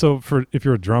legit. So if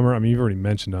you're a drummer, I mean, you've already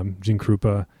mentioned them, Gene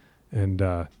Krupa, and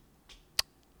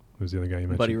who's the other guy you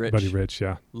mentioned? Buddy Rich. Buddy Rich,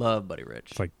 yeah. Love Buddy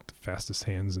Rich. It's like the fastest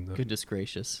hands in the Goodness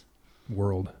gracious.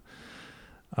 world.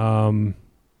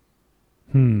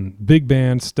 Big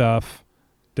band stuff,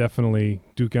 definitely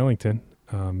Duke Ellington,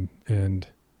 and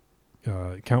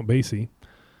Count Basie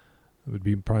would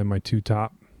be probably my two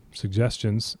top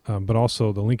suggestions. But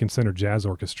also the Lincoln Center Jazz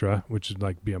Orchestra, which would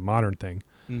like be a modern thing.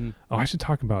 Mm-hmm. Oh, I should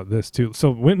talk about this too.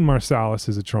 So Wynton Marsalis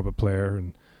is a trumpet player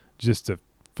and just a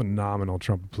phenomenal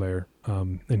trumpet player,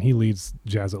 and he leads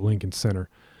jazz at Lincoln Center.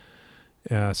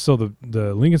 So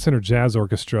the Lincoln Center Jazz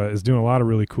Orchestra is doing a lot of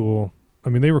really cool. I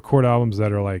mean, they record albums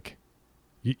that are like,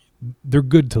 they're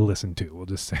good to listen to. We'll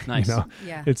just say, Nice. you know,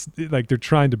 Yeah. it's like they're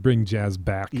trying to bring jazz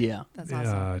back, Yeah. That's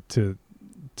awesome.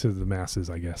 to the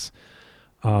masses, I guess.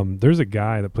 There's a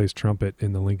guy that plays trumpet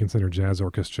in the Lincoln Center Jazz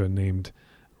Orchestra named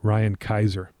Ryan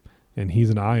Kaiser, and he's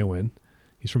an Iowan.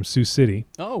 He's from Sioux City,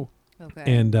 Oh. Okay.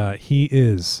 and he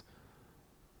is.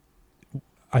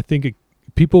 I think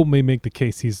people may make the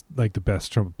case he's like the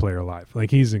best trumpet player alive. Like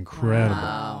he's incredible.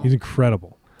 Wow. He's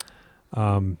incredible.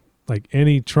 Like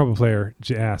any trumpet player,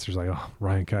 jazz, there's like, oh,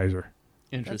 Ryan Kaiser.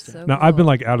 That's Interesting. so Now I've been cool.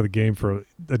 like out of the game for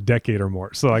a decade or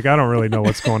more, so like I don't really know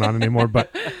what's going on anymore.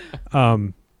 But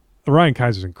Ryan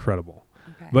Kaiser's incredible.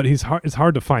 Okay. But he's hard. It's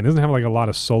hard to find. He doesn't have like a lot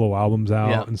of solo albums out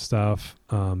Yeah. and stuff.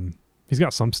 He's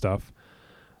got some stuff,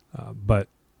 but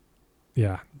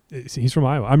yeah, he's from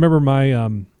Iowa. I remember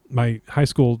my high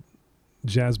school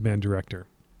jazz band director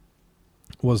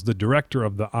was the director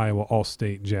of the Iowa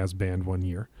All-State Jazz Band one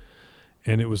year,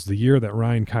 and it was the year that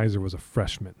Ryan Kaiser was a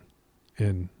freshman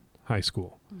in high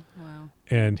school. Wow.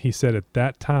 And he said at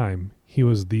that time he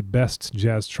was the best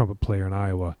jazz trumpet player in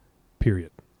Iowa.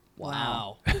 Period.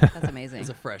 Wow. That's amazing. As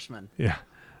a freshman. Yeah,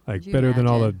 like Could you better than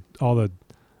all imagine? the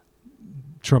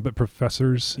trumpet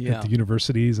professors Yeah. at the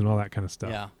universities and all that kind of stuff.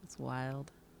 Yeah. It's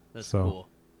wild. That's So- cool.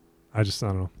 I don't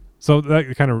know. So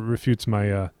that kind of refutes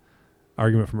my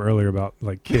argument from earlier about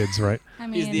like kids, right? I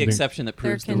He's mean, the exception that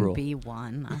there proves the can rule. be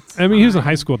one. That's I mean, he was in high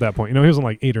fine. school at that point. You know, he was in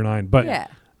like 8 or 9. But yeah.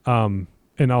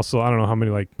 and also I don't know how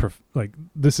many like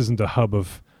this isn't a hub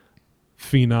of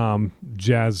phenom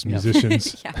jazz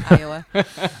musicians. Yeah, Iowa.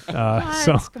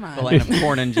 So Come on. The land of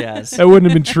corn and jazz. that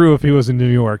wouldn't have been true if he was in New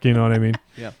York. You know what I mean?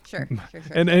 Yeah. Sure.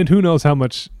 And who knows how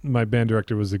much my band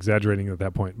director was exaggerating at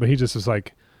that point. But he just was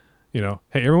like, hey,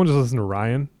 everyone just listen to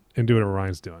Ryan and do what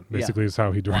Ryan's doing. Basically is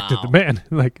how he directed the band.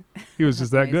 Like he was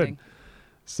just that good.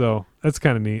 So that's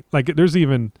kind of neat. Like there's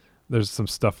some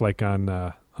stuff like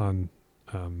on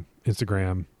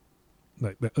Instagram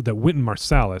like that Wynton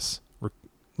Marsalis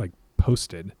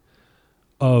posted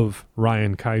of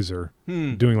Ryan Kaiser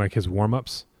doing like his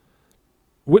warm-ups.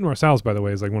 Wynton Marsalis, by the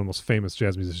way, is like one of the most famous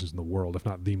jazz musicians in the world, if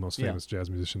not the most famous jazz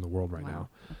musician in the world right now.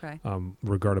 Okay.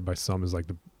 Regarded by some as like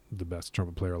the best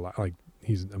trumpet player alive. Like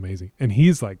he's amazing. And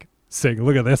he's like saying,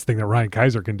 look at this thing that Ryan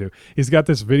Kaiser can do. He's got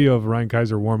this video of Ryan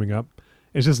Kaiser warming up.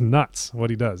 It's just nuts what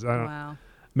he does.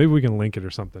 Maybe we can link it or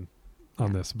something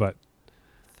on this, but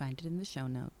find it in the show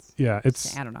notes. Yeah,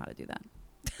 it's I don't know how to do that.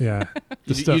 Yeah.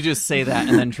 You just say that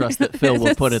and then trust that Phil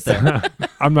will put it there.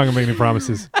 I'm not going to make any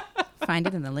promises. Find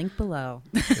it in the link below.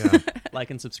 Yeah.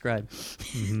 Like and subscribe.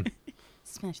 Mm-hmm.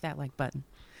 Smash that like button.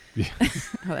 Yeah. Oh,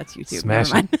 that's YouTube.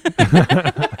 Smash Never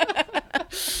mind.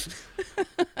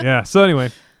 Yeah. So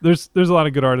anyway, there's a lot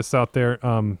of good artists out there.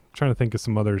 Trying to think of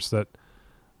some others that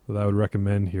I would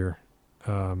recommend here.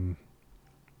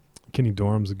 Kenny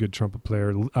Dorham's a good trumpet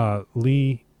player.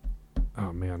 Lee.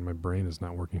 Oh man, my brain is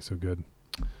not working so good.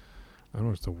 I don't know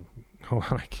what's hold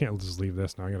on, I can't just leave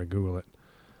this now. I gotta Google it.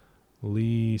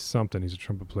 Lee something. He's a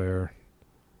trumpet player.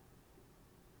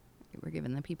 We're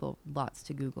giving the people lots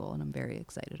to Google, and I'm very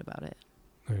excited about it.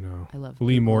 I know. I love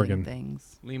Lee Googling Morgan.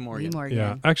 things. Lee Morgan.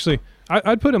 Yeah, actually,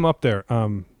 I'd put him up there.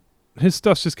 His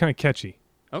stuff's just kind of catchy.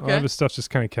 Okay. A lot of his stuff's just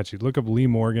kind of catchy. Look up Lee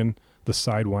Morgan, The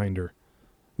Sidewinder,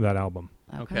 that album.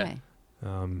 Okay.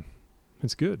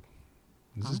 It's good.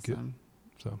 This Awesome. is good.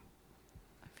 So,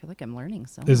 I feel like I'm learning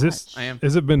so is much. this? I am.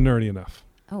 Has it been nerdy enough?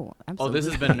 Oh, Oh, absolutely. this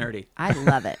has been nerdy. I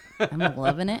love it. I'm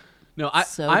loving it. No,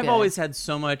 I've good. always had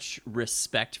so much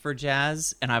respect for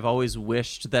jazz, and I've always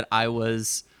wished that I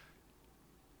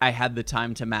had the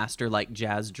time to master like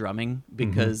jazz drumming,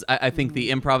 because I think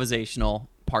the improvisational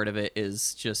part of it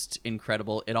is just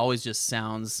incredible. It always just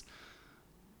sounds,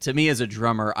 to me as a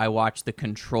drummer, I watch the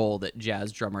control that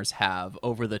jazz drummers have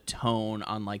over the tone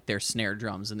on like their snare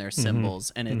drums and their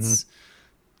cymbals, and it's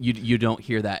you don't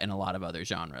hear that in a lot of other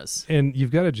genres. And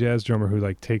you've got a jazz drummer who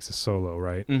like takes a solo,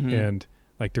 right? And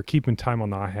like they're keeping time on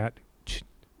the hi-hat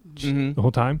the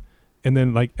whole time, and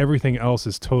then like everything else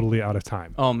is totally out of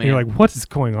time. Oh And man, you're like, what is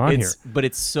going on here? But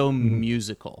it's so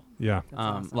musical. Yeah.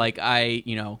 Awesome. Like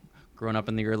growing up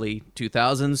in the early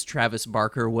 2000s, Travis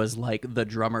Barker was like the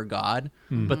drummer god.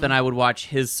 But then I would watch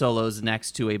his solos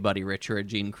next to a Buddy Rich or a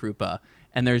Gene Krupa,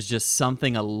 and there's just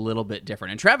something a little bit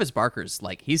different. And Travis Barker's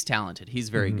like, he's talented, he's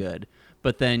very good.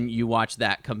 But then you watch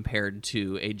that compared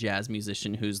to a jazz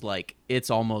musician who's like, it's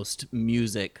almost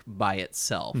music by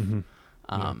itself.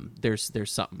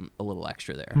 There's something a little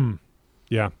extra there.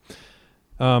 Yeah.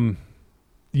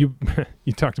 You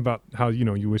you talked about how,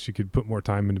 you wish you could put more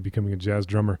time into becoming a jazz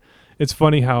drummer. It's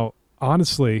funny how,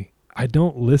 honestly, I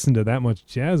don't listen to that much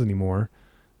jazz anymore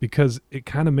because it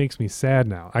kind of makes me sad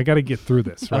now. I got to get through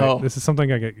this, right? Oh. This is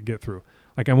something I got to get through.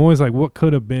 Like, I'm always like, what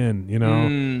could have been,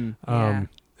 Yeah.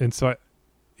 And so,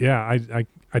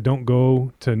 I don't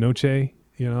go to Noche,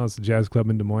 it's a jazz club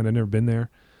in Des Moines. I've never been there.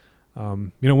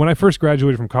 When I first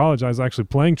graduated from college, I was actually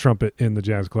playing trumpet in the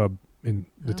jazz club in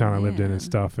the town I lived in man. and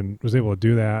stuff, and was able to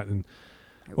do that. And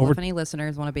Well, if any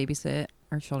listeners want to babysit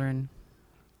our children,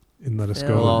 let us Phil,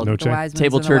 go to the Noche. Wisemans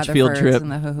Table and the church field Weatherfords trip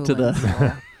and the to the-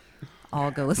 Houhoulins, all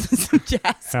go listen to some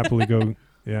jazz. Happily go.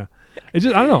 Yeah. It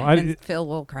just, I don't know. And Phil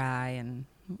will cry, and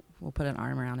we'll put an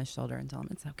arm around his shoulder and tell him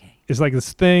it's okay. It's like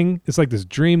this thing. It's like this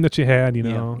dream that you had, Yeah,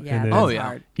 and then Oh, that's yeah.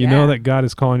 hard. you know that God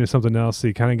is calling you something else. So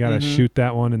you kind of got to Mhm. shoot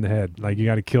that one in the head. Like you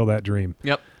got to kill that dream.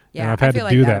 Yep. Yeah, I've had I feel to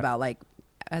like do that that. about like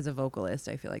as a vocalist.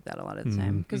 I feel like that a lot of the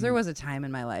time because there was a time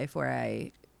in my life where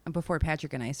before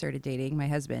Patrick and I started dating, my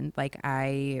husband, like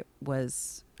I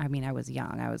was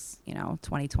young. I was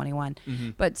 20, 21,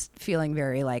 but feeling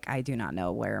very like I do not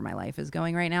know where my life is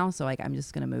going right now. So like I'm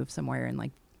just gonna move somewhere and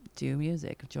like do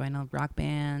music, join a rock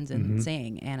band and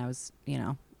sing. And I was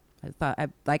I thought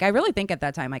I really think at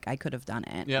that time like I could have done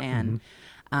it. Yep. And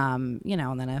and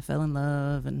then I fell in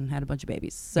love and had a bunch of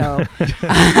babies. So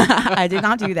I did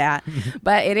not do that.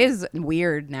 But it is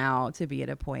weird now to be at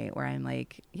a point where I'm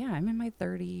like, I'm in my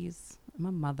 30s. I'm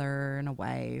a mother and a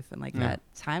wife, and like that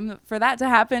time for that to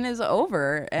happen is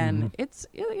over, and it's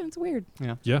weird.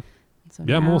 Yeah. So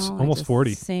Yeah, I'm now almost- I almost just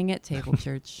 40. Sing at table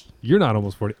church. You're not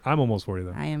almost 40. I'm almost 40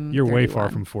 though. I am. You're way 31. far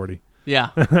from 40.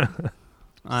 Yeah.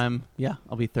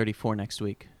 I'll be 34 next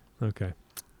week. Okay.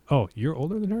 Oh, you're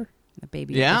older than her? The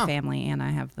baby Yeah. of the family, and I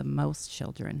have the most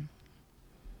children.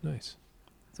 Nice.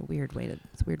 It's a weird way to.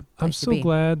 It's a weird. I'm place to so be.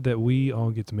 glad that we all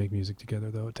get to make music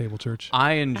together, though, at Table Church.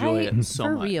 I enjoy it so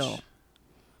for much. real.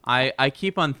 I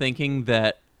keep on thinking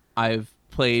that I've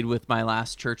played with my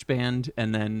last church band,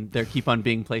 and then there keep on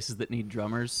being places that need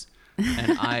drummers,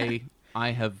 and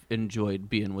I have enjoyed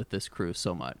being with this crew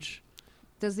so much.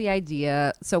 Does the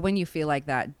idea? So when you feel like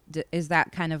that, is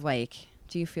that kind of like?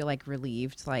 Do you feel like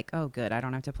relieved? Like, oh, good, I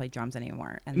don't have to play drums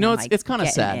anymore. And No, then, it's kind of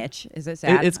get an sad. itch? Is it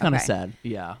sad? It's kind of Okay. sad,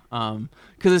 yeah.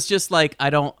 Because it's just like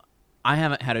I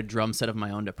haven't had a drum set of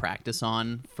my own to practice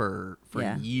on for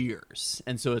Yeah. years,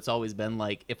 and so it's always been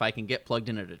like if I can get plugged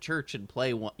in at a church and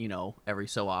play one, every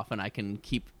so often, I can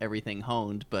keep everything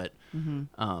honed. But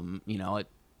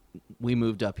we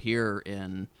moved up here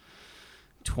in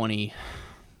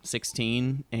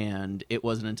 2016, and it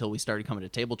wasn't until we started coming to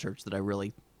Table Church that I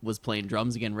really was playing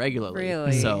drums again regularly.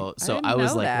 Really? So I didn't I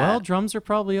was know like, that. well, drums are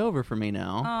probly over for me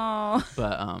now.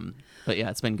 Oh, But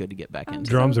yeah, it's been good to get back into.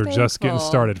 Drums so are just getting thankful.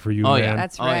 started for you, Oh, man. yeah.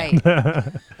 that's Oh, right. yeah.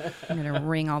 I'm gonna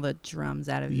wring all the drums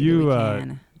out of You, you. That we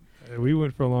can. We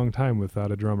went for a long time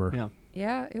without a drummer. Yeah.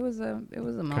 Yeah, it was a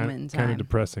moment in time. Kind of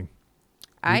depressing.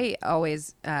 I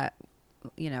always,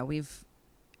 we've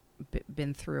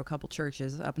been through a couple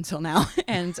churches up until now,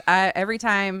 and every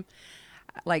time,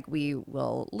 like, we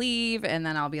will leave, and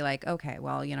then I'll be like, okay,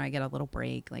 well, I get a little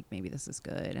break, like maybe this is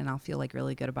good, and I'll feel like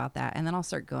really good about that, and then I'll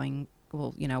start going.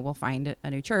 We'll find a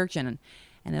new church, and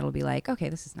it'll be like, okay,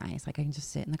 this is nice. Like I can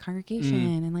just sit in the congregation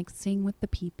and like sing with the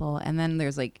people, and then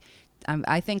there's like.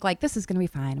 I think like this is going to be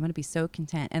fine. I'm going to be so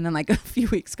content. And then like a few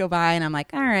weeks go by and I'm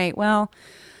like, all right, well,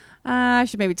 I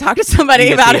should maybe talk to somebody You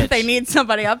get about the if they itch. need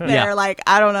somebody up there. Yeah. Like,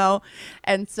 I don't know.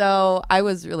 And so I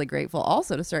was really grateful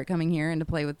also to start coming here and to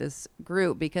play with this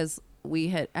group because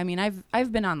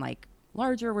I've been on like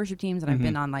larger worship teams and I've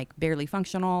been on like barely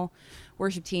functional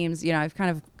worship teams. I've kind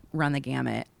of run the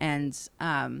gamut and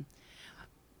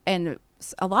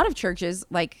a lot of churches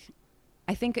like,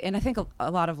 I think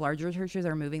a lot of larger churches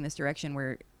are moving this direction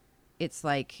where it's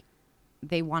like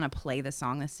they want to play the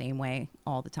song the same way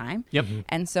all the time. Yep.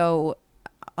 And so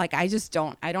like I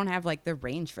don't have like the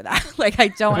range for that. Like I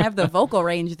don't have the vocal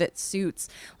range that suits.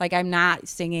 Like I'm not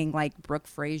singing like Brooke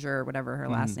Fraser or whatever her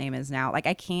last name is now. Like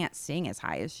I can't sing as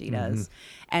high as she does.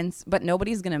 But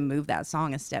nobody's going to move that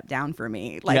song a step down for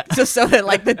me. Like just so that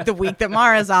like the week that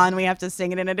Mara's on, we have to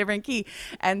sing it in a different key.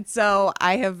 And so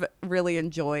I have really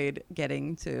enjoyed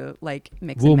getting to like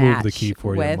mix We'll and move match the key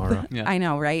for you, with, Mara. Yeah. I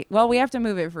know, right? Well, we have to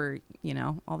move it for,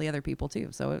 all the other people too.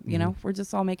 So, we're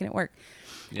just all making it work.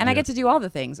 And I get to do all the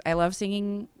things. I love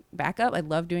singing backup. I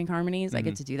love doing harmonies. I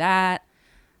get to do that.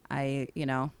 I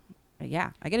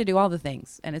get to do all the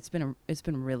things, and it's been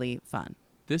really fun.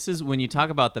 This is when you talk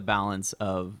about the balance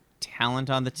of talent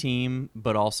on the team,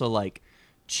 but also like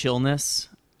chillness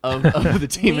of the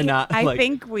team and not I like.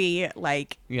 think we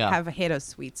Yeah. have hit a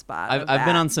sweet spot. I've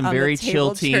been on some very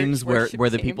chill teams where the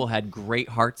people people had great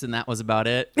hearts and that was about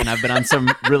it. And I've been on some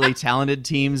really talented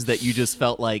teams that you just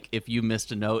felt like if you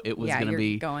missed a note, it was going to you're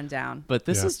be. going down. But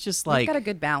this Yeah. is just We've like got a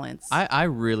good balance. I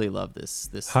really love this.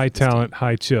 High this talent, team.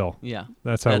 high chill. Yeah,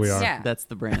 That's how we are. Yeah. That's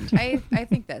the brand. I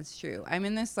think that's true. I'm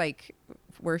in this like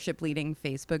worship leading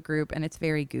Facebook group, and it's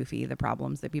very goofy, the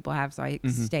problems that people have. So I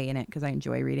stay in it because I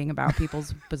enjoy reading about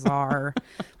people's bizarre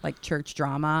like church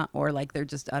drama or like their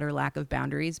just utter lack of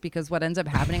boundaries. Because what ends up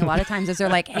happening a lot of times is they're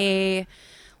like, hey,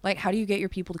 like, how do you get your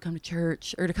people to come to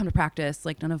church or to come to practice?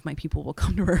 Like, none of my people will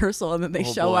come to rehearsal. And then they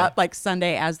Oh, show boy. up like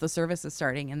Sunday as the service is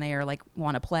starting and they are like,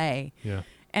 want to play. Yeah.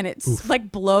 And it's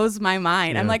like blows my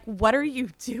mind. I'm Yeah. like, what are you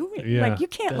doing? Yeah. Like, you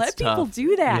can't That's let people tough.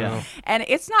 do that. Yeah. And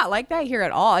it's not like that here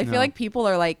at all. I feel No. like people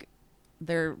are like,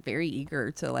 they're very eager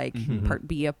to like Mm-hmm.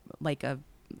 be a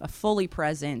fully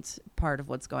present part of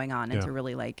what's going on and Yeah. to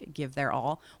really like give their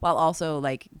all while also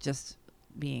like just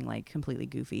being like completely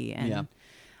goofy. And Yeah.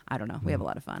 I don't know. We have a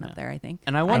lot of fun up there, I think.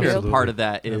 And I wonder if Absolutely. part of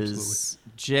that is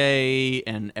Jay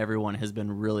and everyone has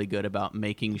been really good about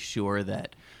making sure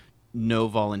that no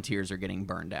volunteers are getting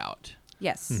burned out.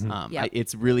 Yes.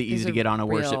 It's really These easy to are get on a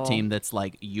worship real- team that's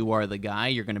like, you are the guy,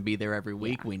 you're going to be there every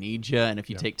week, Yeah. we need you, and if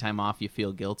you take time off, you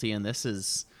feel guilty, and this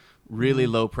is really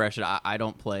low pressure. I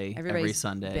don't play every Everybody's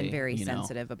Sunday. been very you know.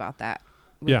 sensitive about that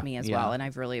with Yeah. me as Yeah. well, and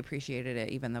I've really appreciated it.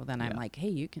 Even though then I'm Yeah. like, hey,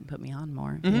 you can put me on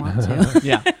more if you want to.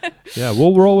 Yeah. Yeah,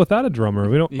 we'll roll without a drummer.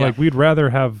 We don't Yeah. like. We'd rather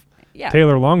have Yeah.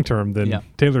 Taylor long term than Yeah.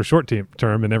 Taylor short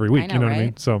term in every week. know, You know what I mean?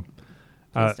 right? So,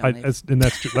 Please don't leave.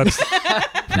 that's true. That's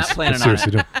Not planning on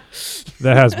seriously. it.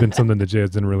 That has been something that Jay has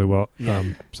done really well. Yeah.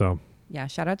 So Yeah.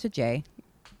 Shout out to Jay.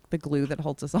 the glue that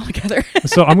holds us all together.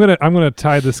 So I'm gonna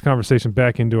tie this conversation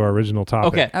back into our original topic.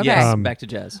 Okay. Yes. Um, back to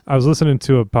jazz. I was listening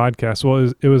to a podcast.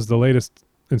 Well, it was the latest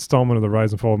installment of the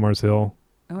Rise and Fall of Mars Hill.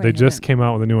 Oh, I They just haven't- came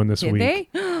out with a new one this Did week.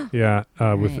 they? Yeah,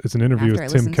 with Right. it's an interview After I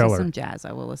with Tim listen to Keller. some jazz,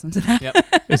 I will listen to that.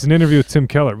 Yep. It's an interview with Tim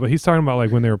Keller, but he's talking about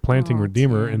like when they were planting Oh,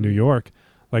 Redeemer in Tim. New York,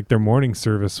 like their morning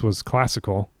service was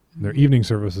classical, and their evening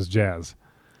service was jazz.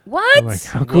 What? I'm like,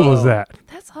 how cool is Whoa. that?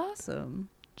 That's awesome.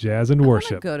 Jazz and I wanna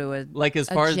worship. go to a Like as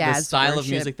a far as the jazz style of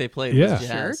worship music they played Yeah. was jazz.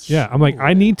 church. Yeah, I'm like,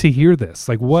 I need to hear this.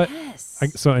 Like, what? Yes.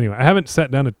 So anyway, I haven't sat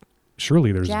down to.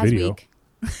 Surely there's Jazz video. Week.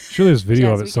 Surely there's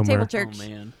video Jazz of it Week at somewhere. Table Church. Oh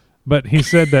man. But he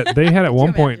said that they had at Could one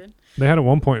you point imagine? they had at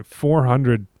one point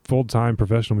 400 full-time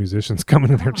professional musicians coming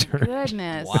to their Oh my church.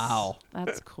 goodness. Wow.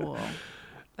 That's cool.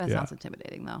 That Yeah. sounds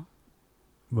intimidating though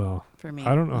Well, for me.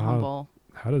 I don't know a how humble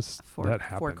how does that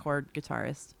happen? four-chord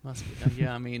guitarist. Must be.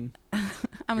 Yeah. I mean, I'm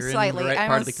You're in the slightly. right I'm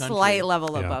part a of the country. slight level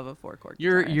Yeah. above a four-chord.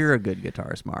 you're guitarist. a good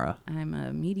guitarist, Mara. I'm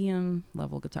a medium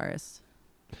level guitarist.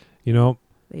 You know,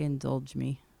 They indulge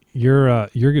me. your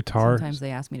guitar, Sometimes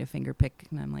they ask me to finger pick,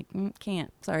 and I'm like,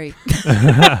 can't. Sorry.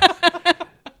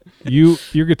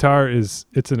 your guitar it's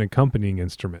an accompanying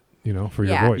instrument, you know, for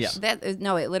your yeah, voice. that is,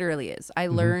 no, it literally is. I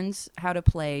Mhm. learned how to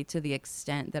play to the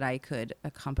extent that I could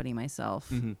accompany myself,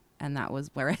 Mm-hmm. and that was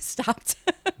where I stopped.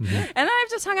 Mhm. And I've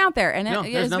just hung out there, and No,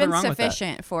 it there's has nothing been wrong with that.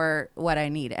 sufficient for what I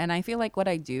need. And I feel like what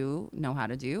I do know how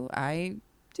to do, I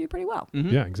do pretty well. Mm-hmm.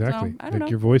 Yeah, exactly. I don't know. Like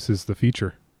your voice is the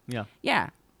feature. Yeah. Yeah,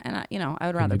 and I would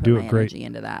And rather you put do my it great. energy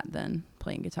into that than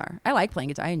playing guitar. I like playing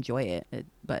guitar. I enjoy it,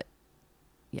 but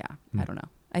yeah, I Mm. don't know.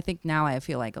 I think now I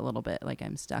feel like a little bit like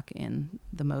I'm stuck in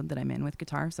the mode that I'm in with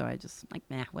guitar, so I just like,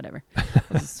 nah, whatever. I'll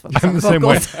just focus I'm on the same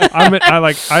way.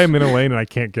 vocals. I am in a lane and I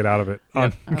can't get out of it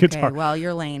on Okay, guitar. well,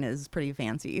 your lane is pretty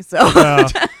fancy, so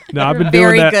No, I've been doing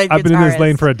Very that. good I've been in this guitarist.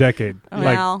 lane for a decade. Like,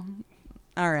 well,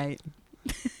 all right.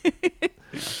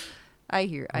 I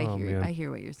hear Oh, man. I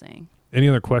hear what you're saying. any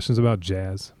other questions about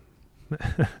jazz?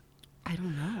 I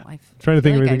don't know. Trying to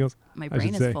think of like anything else. My I brain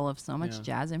should is say. full of so much Yeah.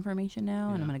 jazz information now,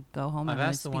 and Yeah. I'm gonna go home and I've I'm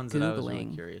asked the gonna ones be that I was really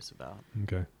googling. curious about.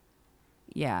 Okay.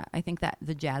 Yeah, I think that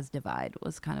the jazz divide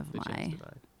was kind of The jazz my.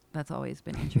 divide. That's always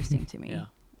been interesting to me. Yeah.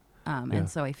 Yeah. And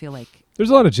so I feel like There's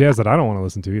a lot of jazz that I don't want to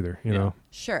listen to either. You Yeah. know,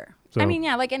 sure. So- I mean,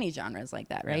 yeah, like any genres like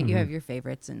that, right? You Mhm. have your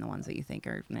favorites and the ones that you think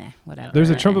are meh, whatever. there's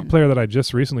a trumpet and- player that I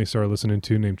just recently started listening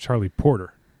to named Charlie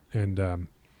Porter, and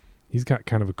he's got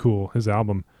kind of a cool his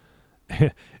album.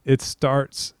 It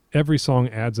starts every song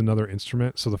adds another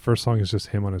instrument, so the first song is just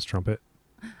him on his trumpet,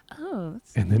 Oh,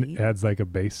 that's and then neat. it adds like a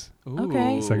bass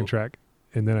Okay. Ooh. second track,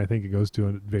 and then I think it goes to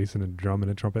a bass and a drum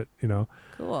and a trumpet. You know,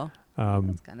 Cool. um,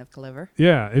 That's kind of clever.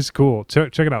 yeah, it's cool.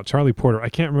 Check it out, Charlie Porter. I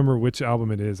can't remember which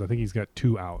album it is. I think he's got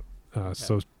 2 out.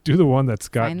 So do the one that's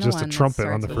got Find the just a one that trumpet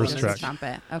on starts the with first just a track.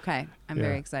 Trumpet. Okay, I'm Yeah.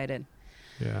 very excited.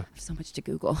 Yeah. There's so much to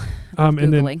Google. And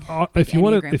then Googling. if you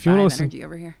want to, if you want to listen, energy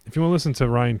over here. if you want to listen to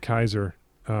Ryan Kaiser,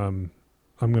 I'm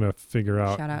gonna figure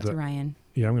out. Shout out to Ryan.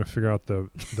 Yeah, I'm gonna figure out the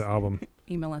album.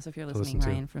 Email us if you're to listening, listen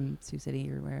to. Ryan from Sioux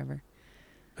City or wherever.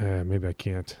 Maybe I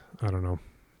can't. I don't know.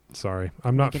 Sorry,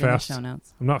 I'm not Link it in the fast. show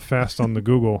notes. I'm not fast on the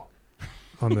Google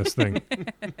on this thing.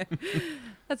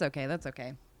 That's okay. That's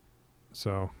okay.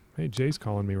 So hey, Jay's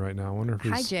calling me right now. I wonder if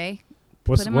Hi, he's Jay.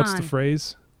 what's put him what's on. the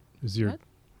phrase? Is your What?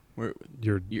 Where,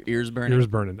 your your ears burning? ears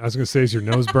burning? I was gonna say is your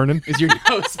nose burning? Is your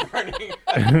nose burning?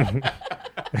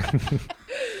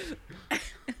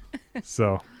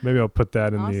 So maybe I'll put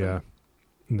that in Awesome.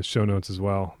 the show notes as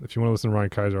well. If you want to listen to Ryan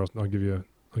Kaiser, I'll give you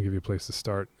a place to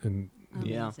start. And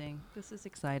Yeah. Amazing. This is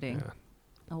exciting. yeah.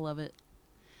 I love it.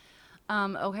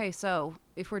 Okay, so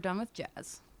if we're done with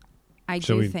jazz, I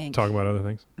Shall do we think talk about other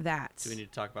things? that. Do we need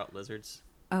to talk about lizards?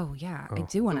 Oh yeah, I Oh.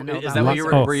 do want to know Is about that where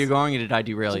lizards. Oh. were you going, or did I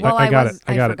derail you? Well, I got was, it.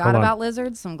 I got it. forgot Hold on. about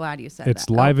lizards, so I'm glad you said It's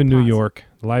that. live in New pause. York.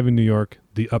 Live in New York,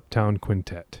 the Uptown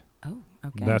Quintet. Oh,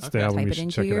 okay. That's the Okay. album. Type You it should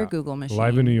into check your it out. Google machine.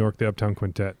 Live in New York, the Uptown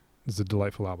Quintet is a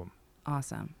delightful album.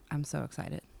 Awesome. I'm so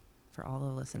excited for all the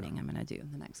listening I'm going to do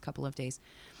in the next couple of days.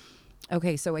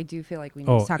 Okay, so I do feel like we need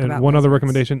Oh, to talk and about one other lizards.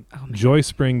 recommendation: Oh, man. Joy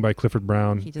Spring by Clifford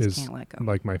Brown He just is can't let go.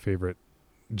 like my favorite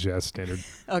jazz standard.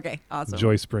 Okay, awesome.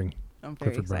 Joy Spring. I'm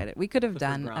very Clifford Brown. excited. We could have Clifford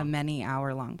done a Brown.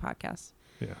 many-hour-long podcast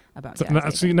Yeah. about So jazz. now, I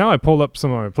see, think. now I pulled up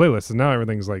some of my playlists, and now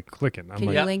everything's like clicking. I'm Can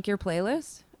like, you Yeah. link your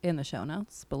playlist in the show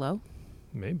notes below?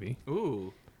 maybe.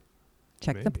 Ooh.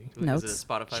 Check Maybe. the notes. Is it a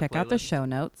Spotify Check out the playlist? show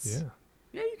notes. Yeah.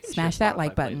 Yeah, you can Smash share that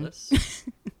like Spotify button. playlists.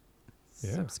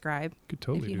 Yeah. Subscribe Could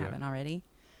totally if you do haven't that. already.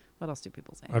 What else do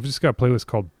people say? I've just got a playlist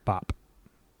called Bop.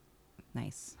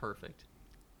 Nice. Perfect.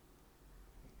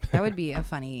 That would be a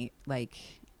funny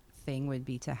thing. Would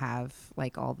be to have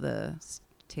all the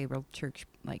Table Church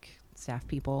staff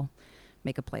people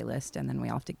make a playlist, and then we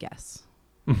all have to guess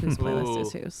Whose playlist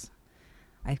is Ooh. whose.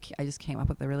 I just came up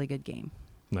with a really good game.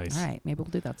 Nice. All right, maybe we'll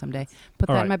do that someday. Put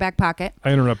All that right. in my back pocket.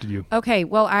 I interrupted you. Okay,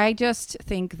 well, I just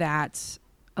think that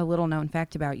a little known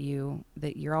fact about you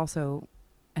that you're also,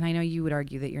 and I know you would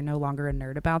argue that you're no longer a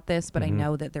nerd about this, but I Mhm.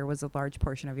 know that there was a large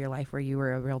portion of your life where you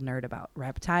were a real nerd about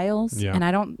reptiles. Yeah. And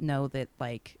I don't know that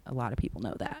like a lot of people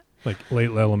know that. Like late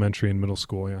elementary and middle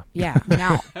school, yeah. Yeah.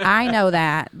 Now, I know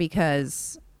that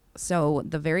because so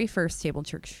the very first table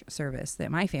church service that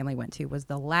my family went to was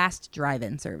the last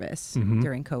drive-in service Mhm.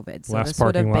 during COVID. So Last this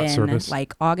would have parking lot been service.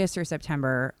 like August or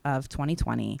September of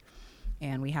 2020.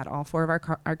 And we had all four of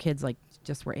our kids like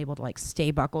just were able to like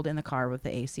stay buckled in the car with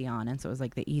the AC on. And so it was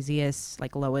like the easiest,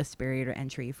 like lowest barrier to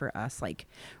entry for us, like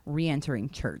re-entering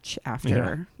church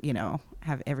after,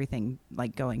 have everything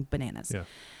like going bananas. Yeah.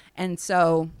 And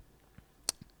so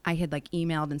I had like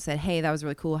emailed and said, hey, that was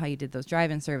really cool how you did those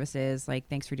drive-in services. Like,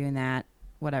 thanks for doing that.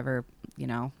 Whatever,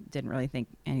 didn't really think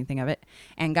anything of it.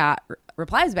 And got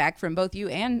replies back from both you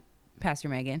and Pastor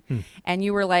Megan. And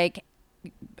you were like,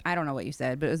 I don't know what you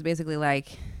said, but it was basically like,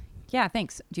 yeah,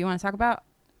 thanks. Do you want to talk about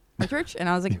our church? And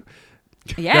I was like,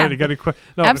 yeah,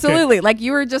 No, absolutely. Like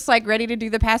you were just like ready to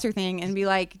do the pastor thing and be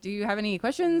like, do you have any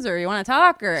questions or you want to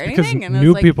talk or Because anything? And I new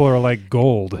was like, people are like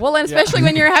gold. well, and especially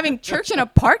when you're having church in a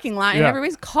parking lot and Yeah.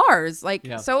 everybody's cars, like,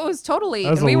 Yeah. so it was totally.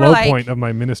 That was and we a were low like, point of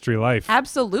my ministry life.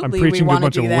 absolutely, I'm we preaching to a want to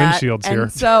bunch do of that. windshields and here.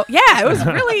 so, yeah, it was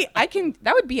really.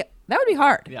 That would be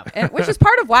hard. Yeah. And, which is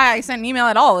part of why I sent an email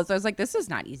at all. Is I was like, this is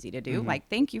not easy to do. Mm-hmm. Like,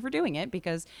 thank you for doing it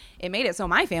because it made it so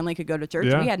my family could go to church.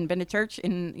 Yeah. We hadn't been to church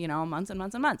in months and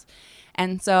months and months.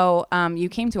 And so you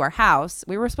came to our house.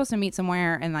 We were supposed to meet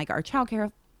somewhere, and like our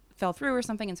childcare fell through or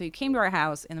something. And so you came to our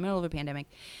house in the middle of a pandemic.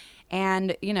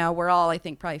 And, we're all, I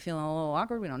think, probably feeling a little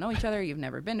awkward. We don't know each other. You've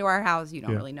never been to our house. You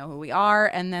don't Yeah. really know who we are.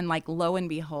 And then, like, lo and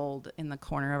behold, in the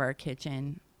corner of our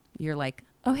kitchen, you're like,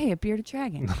 oh, hey, a bearded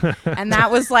dragon. And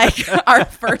that was, like, our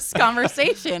first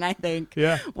conversation, I think,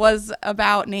 Yeah. was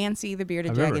about Nancy, the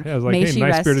bearded I remember. dragon. Yeah, I was like, May hey, she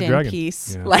nice rest bearded in dragon.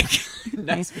 peace. Yeah. Like,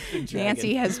 Nice bearded dragon.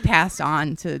 Nancy has passed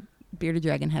on to bearded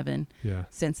dragon heaven Yeah.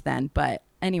 since then. But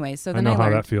anyway, so I then know I how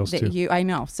learned that feels, too. I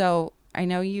know. So I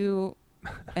know you,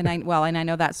 and I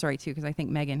know that story too because I think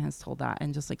Megan has told that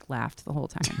and just like laughed the whole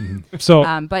time. So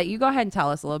But you go ahead and tell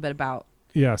us a little bit about.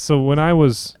 yeah, so when I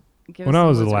was Give When us I the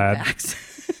was a lizard lad,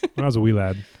 facts. when I was a wee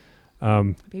lad,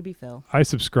 Baby Phil. I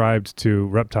subscribed to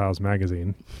Reptiles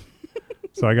magazine.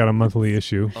 So I got a monthly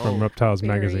issue Oh, from Reptiles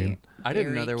very- magazine. I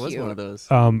didn't know Very there was cute. one of those.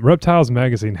 Reptiles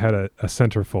magazine had a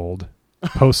centerfold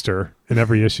poster in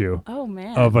every issue Oh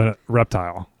man. of a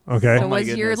reptile. Okay, So Oh my was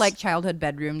your goodness. like childhood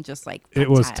bedroom just like it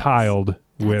was reptiles? tiled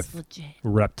That's with legit.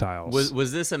 reptiles.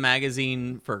 Was this a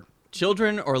magazine for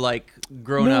children or like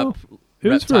grown No, up it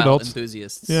was for reptile adults.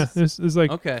 enthusiasts? Yeah, it's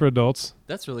like Okay. for adults.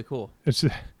 That's really cool. It's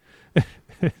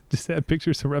just had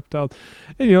pictures of reptiles,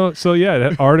 and so yeah, it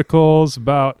had articles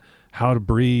about how to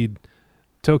breed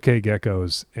tokay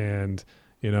geckos, and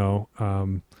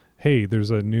hey,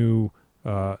 there's a new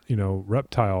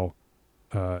reptile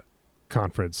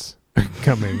conference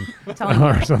coming. I'm telling Or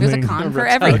you, there's a something. con for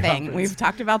Reptile everything. conference. We've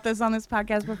talked about this on this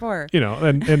podcast before.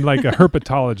 And like a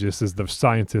herpetologist is the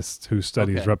scientist who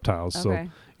studies Okay. reptiles. Okay.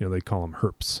 So they call them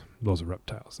herps. Those are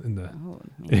reptiles in the Oh,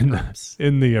 man.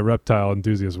 in the reptile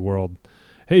enthusiast world.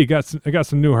 Hey, I got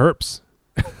some new herps.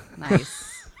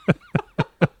 Nice.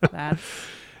 That's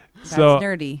So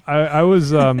nerdy. I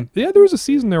was there was a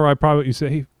season there where you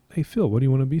say, hey Phil, what do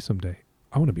you want to be someday?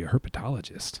 I want to be a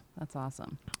herpetologist. That's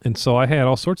awesome. And so I had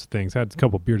all sorts of things. I had a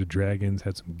couple bearded dragons,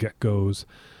 had some geckos,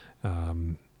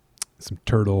 some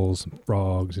turtles, some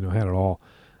frogs, I had it all.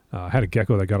 I had a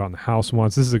gecko that got out in the house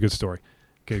once. This is a good story.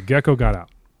 Okay, gecko got out.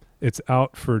 It's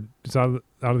out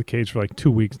of the cage for like 2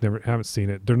 weeks. Haven't seen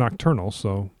it. They're nocturnal,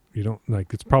 so you don't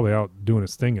it's probably out doing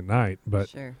its thing at night, but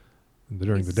Sure.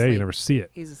 during He's the day you asleep. never see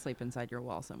it. He's asleep inside your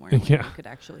wall somewhere. Yeah. You could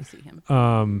actually see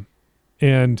him.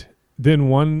 And then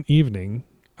one evening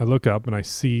I look up and I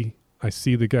see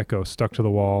the gecko stuck to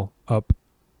the wall up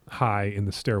high in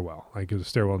the stairwell. Like it was a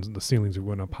stairwell and the ceilings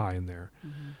went up high in there.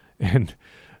 And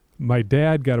my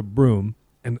dad got a broom,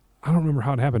 and I don't remember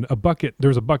how it happened. There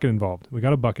was a bucket involved. We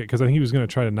got a bucket because I think he was going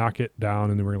to try to knock it down,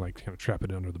 and then we were like kind of trap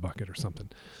it under the bucket or something.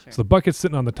 Sure. So the bucket's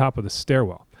sitting on the top of the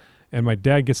stairwell, and my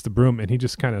dad gets the broom and he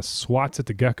just kind of swats at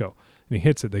the gecko, and he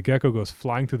hits it. The gecko goes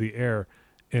flying through the air,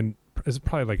 and it's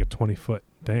probably like a 20-foot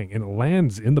thing, and it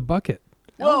lands in the bucket.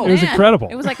 Oh, It was man. incredible.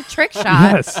 It was like a trick shot.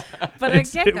 Yes. But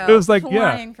It's- a it gecko was like,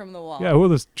 yeah. flying from the wall. Yeah, well,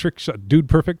 this trick shot, dude,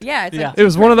 perfect. Yeah, it's Yeah. like It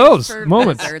was one of those for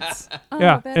moments. lizards. Oh,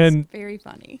 Yeah, that's and- very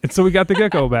funny. And so we got the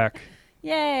gecko back.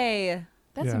 Yay.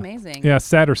 That's Yeah. amazing. Yeah,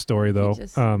 sadder story though.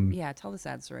 Just, Yeah, yeah, tell the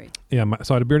sad story. so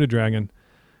I had a bearded dragon.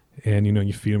 and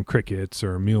you feed them crickets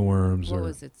or mealworms. What or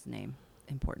was its name?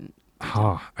 Important.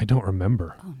 I don't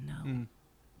remember. Oh no.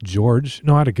 George?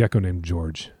 No, I had a gecko named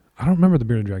George. I don't remember the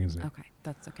bearded dragon's name. Okay,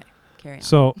 that's okay. Carry on.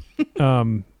 So,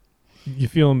 you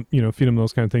feed them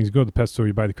those kind of things. You go to the pet store,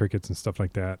 you buy the crickets and stuff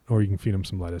like that, or you can feed them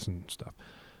some lettuce and stuff.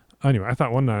 Anyway, I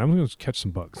thought one night I'm going to catch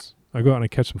some bugs. I go out and I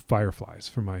catch some fireflies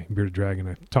for my bearded dragon.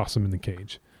 I toss them in the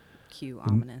cage. Cue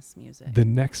ominous music. The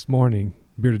next morning,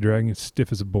 bearded dragon is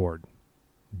stiff as a board,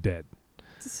 dead.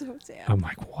 So sad. I'm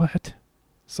like, what?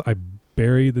 So I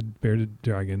bury the bearded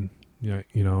dragon,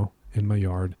 in my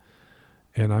yard.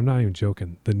 And I'm not even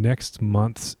joking. The next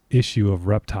month's issue of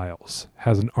Reptiles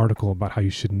has an article about how you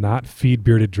should not feed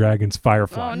bearded dragons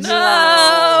fireflies.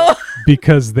 No.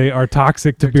 Because they are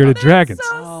toxic to bearded dragons.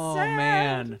 Oh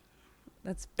man.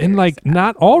 That's And very sad.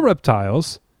 not all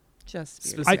reptiles. Just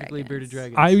Specifically bearded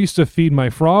dragons. I used to feed my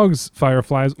frogs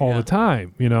fireflies all the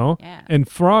time, Yeah. And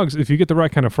frogs, if you get the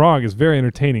right kind of frog, is very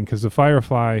entertaining because the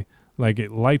firefly,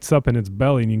 it lights up in its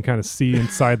belly and you can kind of see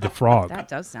inside the frog. That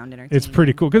does sound entertaining. It's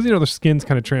pretty cool because their skin's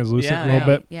kind of translucent a little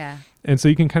bit, Yeah. and so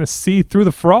you can kind of see through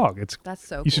the frog. That's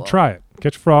so cool. You should try it.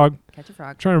 Catch a frog. Catch a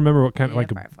frog. Trying to remember what kind of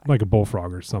And a firefly. like a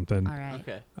bullfrog or something. All right.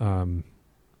 Okay. Um,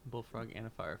 Bullfrog and a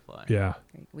firefly. yeah,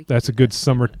 Great. We can that's do a good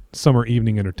that. summer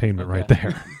evening entertainment right Okay.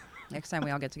 there. Next time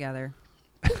we all get together.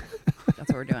 That's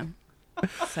what we're doing.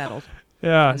 Settled.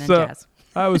 Yeah, And then so jazz.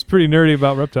 I was pretty nerdy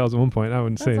about reptiles at one point. I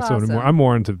wouldn't say That's so anymore. awesome. I'm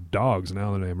more into dogs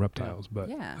now than I am reptiles, but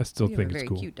Yeah. I still you think have a it's very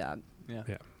cool. cute dog Yeah.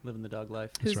 Yeah. Living the dog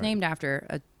life. who's right. named after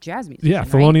a jazz musician. Yeah, right?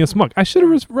 Thelonious Monk. I should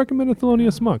have recommended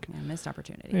Thelonious Monk. Yeah, missed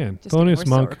opportunity. Man, Just kidding, Thelonious we're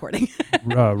still Monk. recording.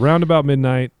 Round about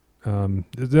midnight.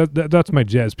 That's my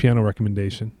jazz piano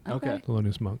recommendation. Okay.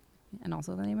 Thelonious Monk. And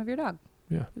also the name of your dog.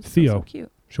 Yeah, Who's Theo, So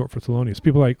cute. short for Thelonious.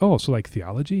 People are like, oh, so like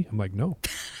theology? I'm like, no.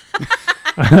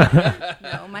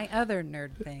 No, my other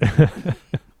nerd thing.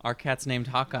 Our cat's named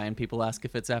Hawkeye, and people ask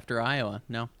if it's after Iowa.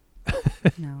 No.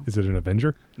 No. Is it an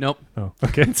Avenger? Nope. Oh,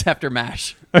 okay. It's after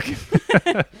MASH. Okay.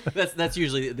 That's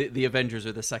usually the Avengers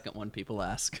are the second one people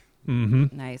ask.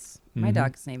 Mm-hmm. Nice. My Mhm.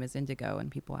 dog's name is Indigo, and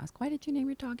people ask, why did you name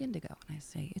your dog Indigo? And I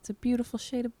say, it's a beautiful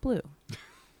shade of blue.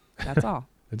 That's all.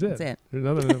 That's it. That's it. There's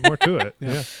nothing more to it.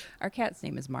 Yeah. Our cat's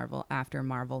name is Marvel after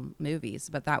Marvel movies,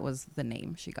 but that was the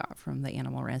name she got from the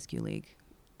Animal Rescue League.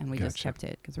 And we just Gotcha. kept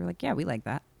it because we're like, yeah, we like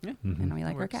that. Yeah. Mhm. And we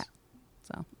like our works. cat.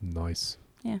 So, Nice.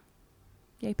 yeah.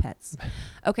 Yay, pets.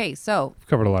 Okay, so We've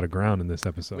covered a lot of ground in this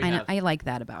episode. We I know, have. I like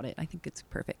that about it. I think it's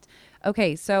perfect.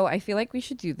 Okay, so I feel like we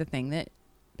should do the thing that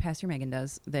Pastor Megan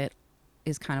does that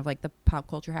is kind of like the pop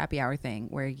culture happy hour thing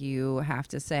where you have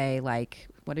to say, like,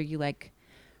 what are you like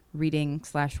reading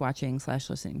 / watching /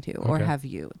 listening to, or Okay. have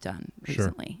you done Sure.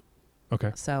 recently?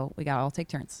 Okay. So we got to all take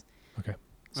turns. Okay.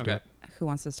 Okay. Who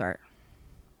wants to start?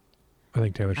 I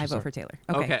think Taylor should I vote start. for Taylor.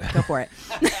 Okay, Okay. go for it.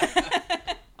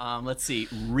 Let's see.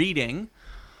 Reading.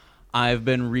 I've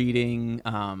been reading.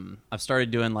 I've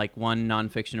started doing like one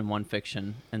nonfiction and one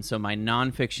fiction, and so my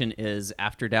nonfiction is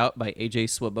After Doubt by AJ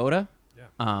Swoboda.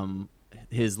 Yeah.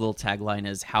 His little tagline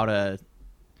is how to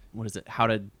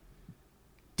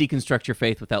deconstruct your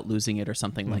faith without losing it, or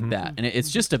something like that. And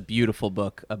it's just a beautiful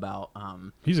book about.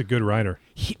 He's a good writer.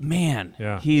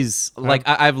 Yeah. He's like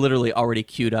I've literally already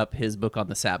queued up his book on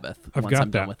the Sabbath. I've once got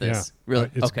I'm that. done with this. Yeah.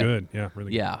 Really, It's okay. good. Yeah.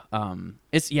 Really. Yeah.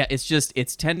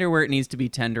 It's tender where it needs to be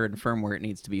tender and firm where it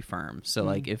needs to be firm. So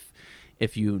like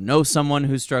if you know someone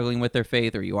who's struggling with their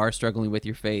faith, or you are struggling with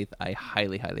your faith, I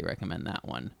highly, highly recommend that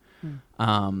one.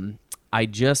 I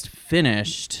just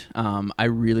finished, I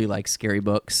really like scary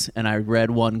books, and I read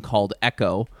one called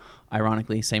Echo,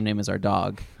 ironically, same name as our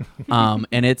dog.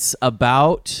 And it's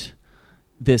about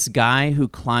this guy who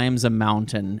climbs a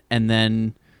mountain, and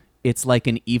then it's like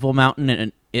an evil mountain,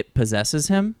 and it possesses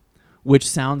him, which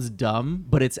sounds dumb,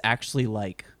 but it's actually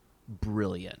like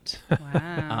brilliant.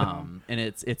 Wow. And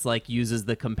it's like uses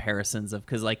the comparisons of,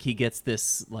 because like he gets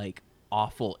this like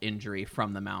awful injury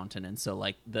from the mountain, and so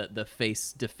like the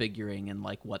face disfiguring and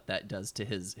like what that does to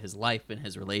his life and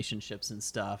his relationships and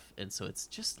stuff. And so it's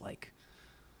just like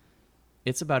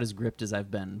it's about as gripped as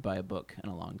I've been by a book in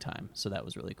a long time. So that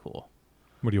was really cool.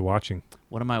 What are you watching?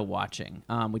 What am I watching?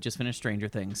 We just finished Stranger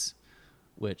Things,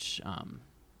 which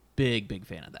big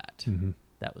fan of that. Mm-hmm.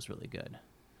 That was really good.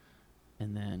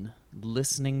 And then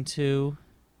listening to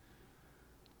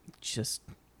just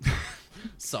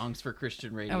songs for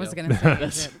Christian radio. I was going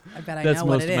to say, I bet I know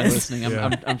what most it of my is. listening.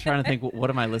 Yeah. I'm trying to think, what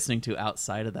am I listening to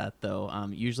outside of that, though?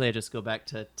 Usually I just go back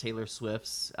to Taylor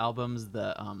Swift's albums,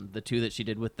 the two that she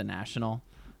did with The National,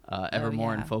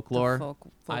 Evermore and Folklore. The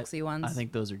folksy ones. I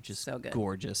think those are just So good.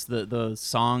 gorgeous. The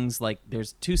songs, like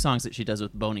there's two songs that she does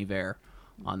with Bon Iver.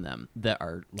 on them that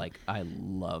are like, I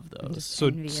love I'm those. just So-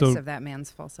 envious so- of that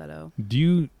man's falsetto. Do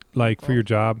you like for your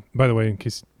job? By the way, in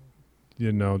case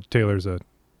you know, Taylor's a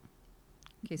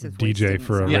In case his voice DJ didn't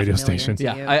for a sound radio familiar station. to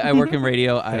Yeah, you. I work in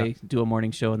radio. I do a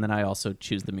morning show, and then I also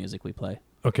choose the music we play.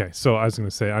 okay. So I was going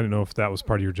to say I didn't know if that was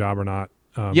part of your job or not.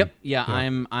 Yep. Yeah,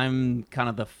 yeah. I'm kind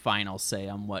of the final say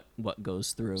on what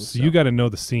goes through. So you got to know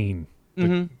the scene,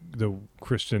 Mhm. the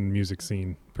Christian music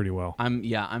scene, pretty well.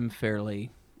 I'm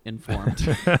fairly informed.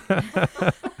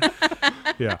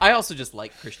 Yeah. I also just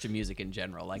like Christian music in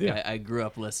general. Like Yeah. I grew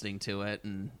up listening to it,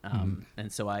 and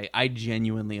so I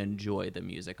genuinely enjoy the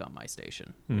music on my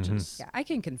station, which is Yeah, I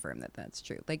can confirm that that's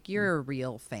true. Like, you're a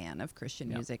real fan of Christian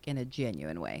Yeah. music in a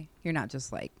genuine way. You're not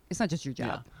just like, it's not just your yeah.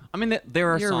 job. I mean,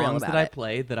 there are You're real songs about that I it.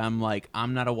 play that I'm like,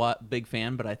 I'm not a big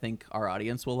fan, but I think our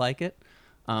audience will like it.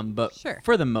 But Sure.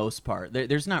 for the most part,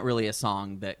 there's not really a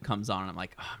song that comes on and I'm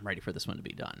like, I'm ready for this one to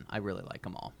be done. I really like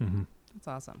them all. That's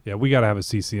awesome. Yeah, we got to have a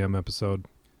CCM episode.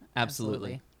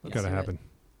 Absolutely. Let's Got to do it. happen.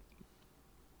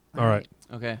 All right,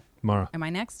 Okay. Mara. Am I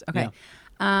next? Okay.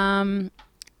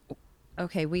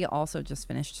 Okay, we also just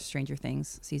finished Stranger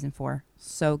Things season 4.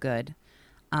 So good.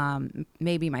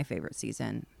 Maybe my favorite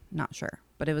season. Not sure,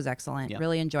 but it was excellent. Yeah.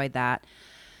 Really enjoyed that.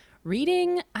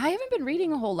 Reading, I haven't been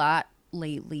reading a whole lot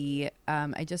lately.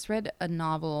 I just read a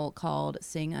novel called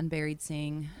Sing Unburied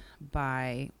Sing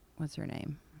by, what's her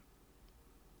name?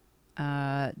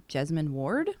 Jesmyn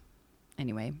Ward.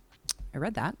 Anyway, I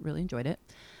read that, really enjoyed it.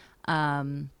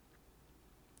 And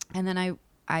then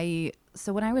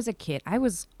so when I was a kid, I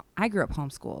grew up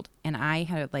homeschooled, and I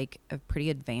had like a pretty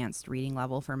advanced reading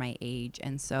level for my age.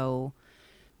 And so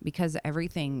because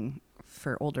everything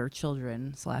for older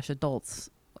children / adults,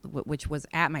 which was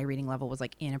at my reading level, was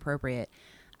like inappropriate,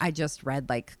 I just read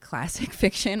like classic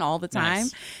fiction all the time.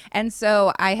 Nice. And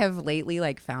so I have lately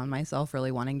like found myself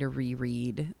really wanting to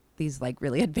reread these like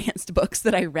really advanced books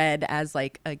that I read as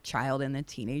like a child and a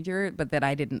teenager, but that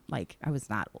I didn't like, I was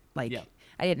not like, Yeah.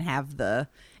 I didn't have the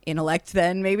intellect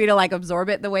then maybe to like absorb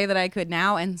it the way that I could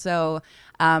now. And so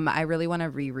I really want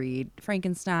to reread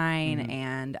Frankenstein,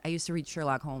 and I used to read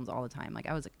Sherlock Holmes all the time. Like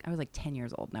I was like 10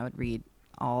 years old, and I would read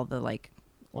all the like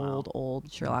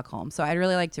old Sherlock Holmes. So I'd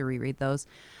really like to reread those.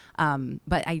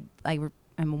 But I'm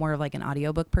more of like an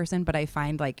audiobook person, but I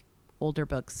find like older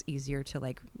books easier to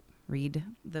like read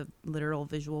the literal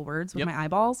visual words with Yep. my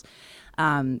eyeballs,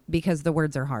 because the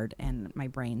words are hard and my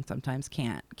brain sometimes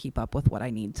can't keep up with what I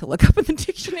need to look up in the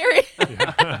dictionary.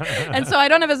 And so I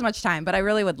don't have as much time, but I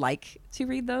really would like to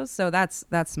read those. So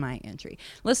that's my entry.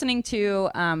 Listening to,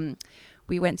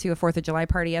 we went to a 4th of July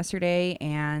party yesterday,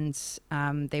 and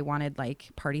they wanted like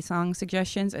party song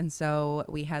suggestions. And so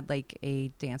we had like a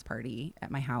dance party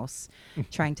at my house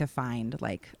trying to find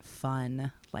like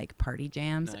fun like party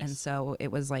jams. Nice. And so it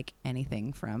was like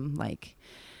anything from like,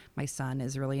 my son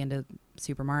is really into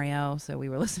Super Mario, so we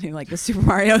were listening to like the Super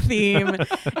Mario theme.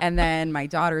 And then my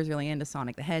daughter is really into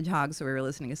Sonic the Hedgehog, so we were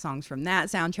listening to songs from that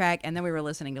soundtrack. And then we were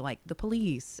listening to like The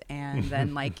Police, and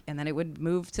then like, and then it would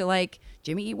move to like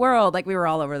Jimmy Eat World. Like we were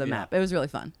all over the Yeah. map. It was really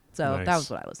fun. So that Nice. was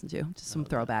what I listened to. Just some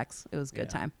throwbacks. It was a good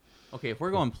Yeah. time. Okay, if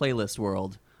we're going playlist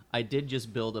world, I did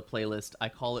just build a playlist. I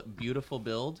call it Beautiful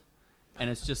Build, and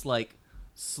it's just like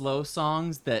slow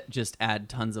songs that just add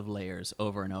tons of layers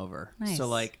over and over. Nice. So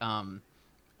like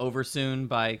Over Soon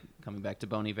by, coming back to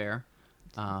Bon Iver.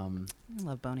 I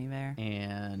love Bon Iver.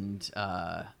 And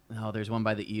there's one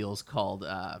by the Eels called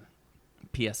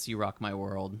P.S. You Rock My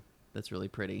World. That's really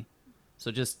pretty. So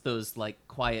just those like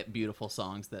quiet, beautiful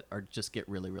songs that are just get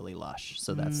really, really lush.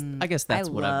 So that's, I guess that's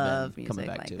I what I've love been coming music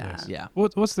back like to. that. Yeah.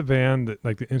 What's the band that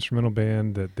like the instrumental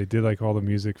band that they did like all the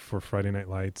music for Friday Night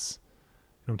Lights?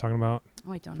 You know what I'm talking about?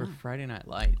 Oh, I don't For know. Friday Night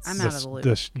Lights. I'm out of the loop.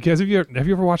 You guys, have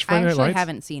you ever watched I Friday Night actually Lights?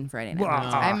 haven't seen Friday Night Wow.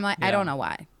 Lights. I'm like, I Yeah. don't know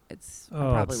why. I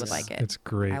probably would like it. It's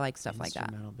great. I like stuff like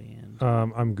that. Instrumental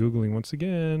band. I'm googling once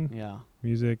again. Yeah.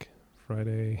 Music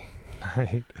Friday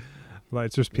Night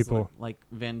Lights. There's It's people. like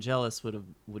Vangelis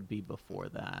would be before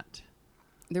that.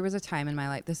 There was a time in my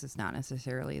life. This is not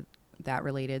necessarily that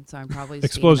related, so I'm probably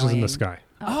just being Explosions in the annoying. Sky.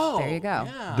 Oh, there you go.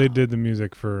 Yeah. They did the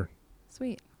music for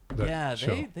Sweet. that Yeah,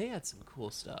 show. they had some cool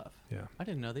stuff. Yeah. I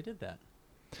didn't know they did that.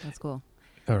 That's cool.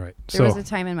 All right. There So was a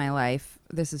time in my life.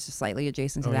 This is just slightly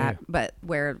adjacent to Oh, that, yeah. but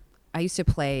where I used to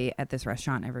play at this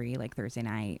restaurant every like Thursday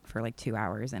night for like 2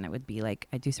 hours, and it would be like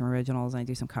I'd do some originals and I'd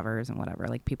do some covers and whatever.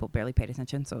 Like people barely paid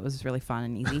attention, so it was really fun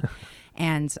and easy.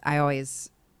 And I always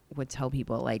would tell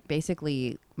people like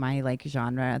basically my like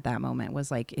genre at that moment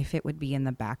was like if it would be in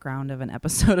the background of an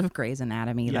episode of Grey's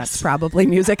Anatomy, Yes. that's probably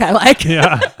music I like.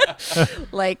 yeah.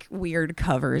 like weird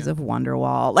covers of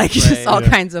Wonderwall, like Right. just all Yeah.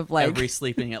 kinds of like. Every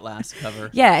Sleeping at Last cover.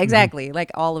 Yeah, exactly.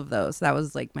 Like all of those. That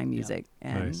was like my music,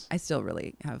 and Nice. I still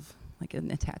really have like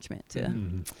an attachment to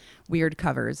Mhm. weird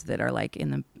covers that are like in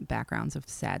the backgrounds of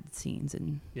sad scenes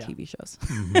in Yeah. TV shows.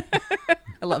 Mhm.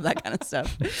 I love that kind of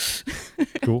stuff.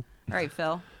 Cool. All right,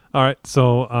 Phil. All right.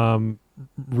 So,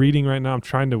 reading right now, I'm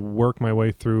trying to work my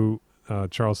way through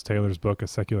Charles Taylor's book, A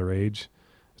Secular Age.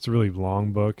 It's a really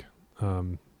long book.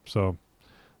 So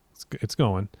it's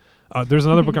going. There's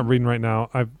another book I'm reading right now.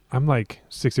 I'm like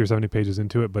 60 or 70 pages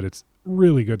into it, but it's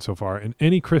really good so far. And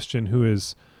any Christian who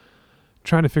is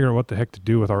trying to figure out what the heck to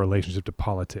do with our relationship to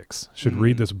politics should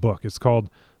read this book. It's called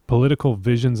Political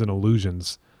Visions and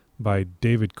Illusions by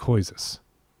David Koyzis.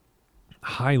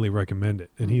 Highly recommend it.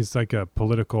 And he's like a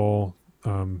political, I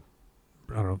don't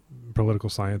know, political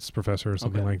science professor or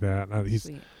something Okay. like that.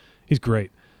 Sweet. He's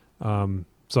great.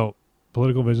 So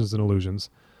Political Visions and Illusions.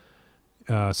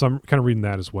 So I'm kind of reading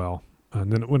that as well.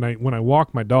 And then when I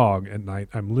walk my dog at night,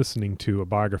 I'm listening to a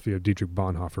biography of Dietrich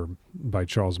Bonhoeffer by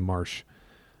Charles Marsh,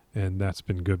 and that's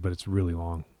been good, but it's really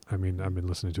long. I mean, I've been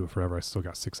listening to it forever. I still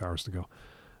got 6 hours to go.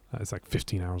 It's like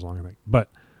 15 hours long, I think. But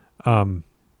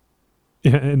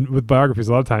yeah, and with biographies,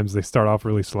 a lot of times they start off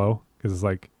really slow because it's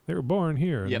like they were born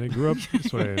here and Yep. they grew up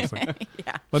this way. It's like,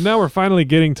 Yeah. but now we're finally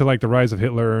getting to like the rise of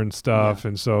Hitler and stuff,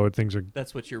 and so things are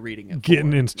That's what you're reading it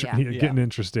getting for. Yeah. getting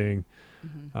interesting.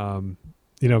 Mhm.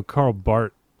 Karl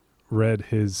Barth read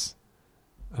his.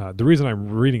 The reason I'm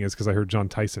reading is because I heard John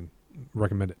Tyson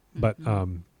recommend it, but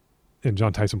and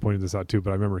John Tyson pointed this out too.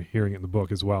 But I remember hearing it in the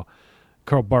book as well.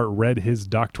 Karl Barth read his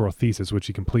doctoral thesis, which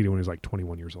he completed when he was like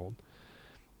 21 years old,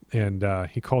 and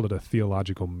he called it a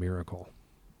theological miracle.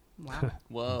 Wow.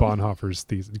 Whoa. Bonhoeffer's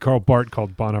thesis. Karl Barth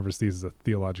called Bonhoeffer's thesis a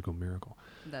theological miracle.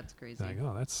 That's crazy. Like,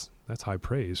 oh, that's high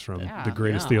praise from Yeah. the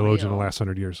greatest Yeah. theologian in Real. the last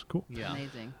 100 years. Cool. Yeah.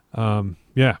 Amazing.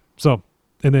 Yeah. So,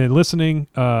 and then listening,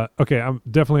 okay, I'm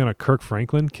definitely on a Kirk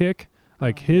Franklin kick.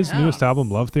 Like his yes. newest album,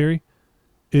 Love Theory,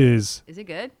 is Is it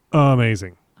good?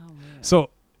 amazing. Oh man. So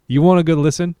you want a good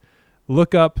listen?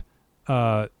 Look up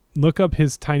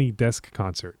his Tiny Desk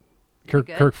concert. Is it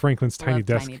good? Kirk Franklin's Love Tiny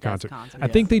Desk Desk concert. concert. I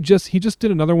think he just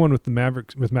did another one with the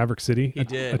Maverick City. He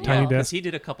did. a Tiny yeah, 'cause Desk. he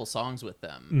did a couple songs with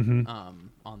them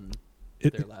on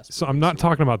It- their last so I'm release not or talking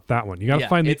whatever. about that one. You got to Yeah,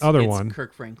 find the it's- other it's one.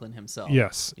 Kirk Franklin himself.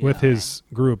 Yes, with Yeah. his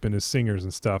group and his singers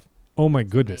and stuff. Oh my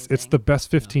goodness, it's amazing. the best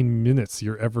 15 minutes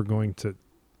you're ever going to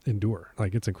endure.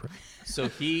 Like it's incredible. So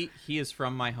he is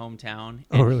from my hometown,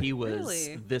 Oh, and really? he was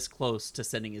Really? this close to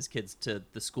sending his kids to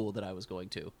the school that I was going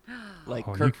to. Like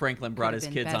Oh, Kirk you- Franklin brought his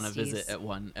Could've been kids on a visit besties. at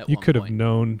one. You one could have point.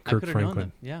 known I Kirk could have known Franklin.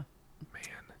 them. Yeah.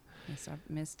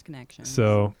 Missed connection.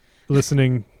 So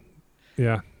listening,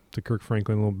 yeah, to Kirk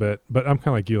Franklin a little bit. But I'm kind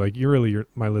of like you. Like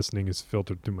my listening is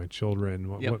filtered through my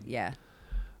children. Yep. Yeah.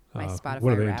 My what are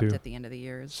Spotify they Wrapped into? at the end of the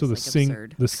year is So the just like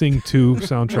absurd. Sing 2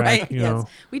 soundtrack, Right, you yes. know,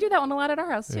 We do that one a lot at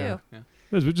our house Yeah. too.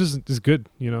 which is good.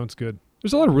 You know, it's good.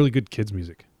 There's a lot of really good kids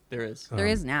music. There is. There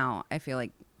is now, I feel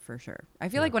like, for sure. I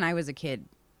feel Yeah. like when I was a kid,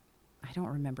 I don't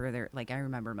remember I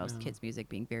remember most No. kids' music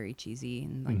being very cheesy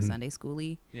and like Mhm. Sunday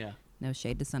schooly. Yeah. No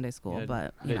shade to Sunday school, Yeah,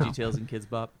 but you know, VeggieTales and Kids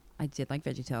Bop. I did like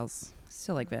VeggieTales.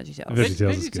 Still like VeggieTales. VeggieTales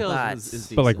is good. VeggieTales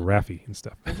is But like decent. Raffi and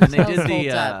stuff. And they did VeggieTales the.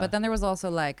 holds up. But then there was also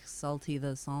like Salty the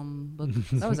Songbook.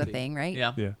 That was a Salty. thing, right?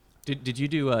 Yeah. Yeah. Did you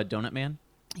do Donut Man?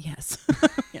 Yes.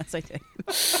 Yes, I did.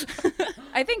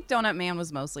 I think Donut Man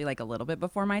was mostly like a little bit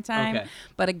before my time. Okay.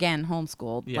 But again,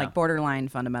 homeschooled, Yeah. like borderline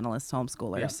fundamentalist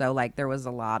homeschooler. Yeah. So like there was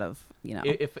a lot of, you know.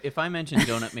 If I mention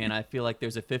Donut Man, I feel like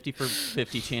there's a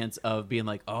 50-50 chance of being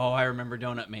like, oh, I remember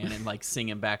Donut Man, and like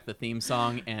singing back the theme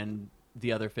song, and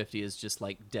the other 50 is just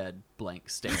like dead blank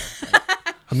stare. Like,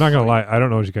 I'm not gonna lie. I don't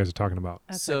know what you guys are talking about.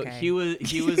 That's so okay. he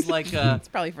was like It's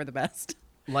probably for the best.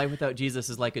 life without Jesus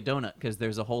is like a donut because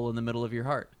there's a hole in the middle of your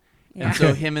heart. Yeah. And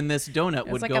so him and this donut It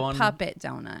would was like go a on. puppet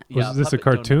donut. Yeah, Was this a puppet donut.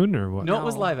 cartoon or what? No, it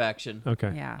was No. live action.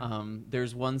 Okay. Yeah.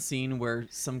 There's one scene where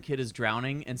some kid is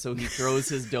drowning, and so he throws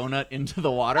his donut into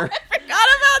the water. Forgot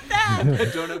about that. The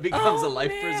donut becomes a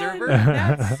life preserver.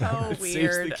 That's so It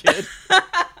weird. saves the kid.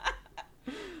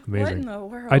 What Amazing. in the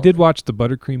world? I did watch the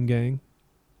Buttercream Gang.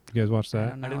 You guys watch that?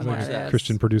 don't I know didn't what watch that that. is.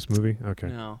 Christian produced movie. Okay.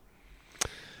 No.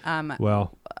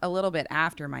 Well, A little bit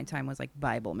after my time was like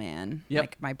Bible Man. Yep.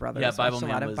 Like my brother Yeah, watched Bible a Man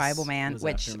lot of was- Bible Man, was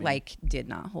which after me. like did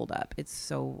not hold up. It's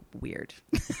so weird.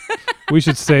 we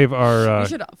should save our you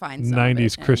should find some of 90s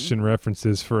it and- Christian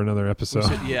references for another episode.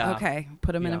 Yeah. Okay,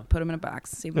 put them in Yeah. a box.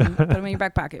 Save 'em- put them in your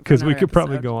back pocket. for Because we another could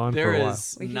probably episode. go on There for a while.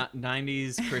 is We could-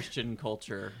 90s Christian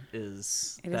culture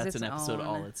is It is that's its an episode own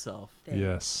all itself. thing.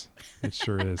 Yes, it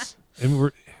sure is.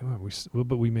 And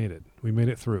but we made it. We made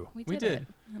it through. We We did. did. It.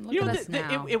 And look You know, at us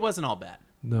now. it wasn't all bad.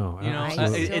 No, You know, I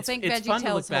absolutely. still think it's fun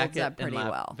to look VeggieTales back holds at up pretty and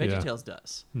laugh. well. VeggieTales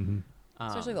does.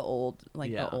 Especially the old,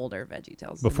 like yeah. the older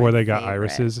VeggieTales. Before They're my they got favorite.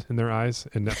 irises in their eyes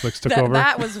and Netflix took That, over.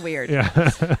 that was weird. Yeah.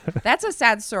 That's a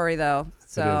sad story, though.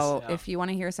 So Yeah. if you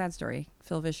want to hear a sad story,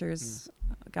 Phil Vischer's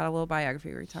got a little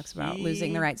biography where he talks about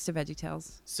losing the rights to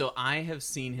VeggieTales. So I have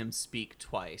seen him speak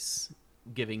twice,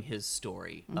 giving his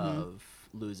story of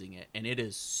losing it, and it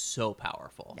is so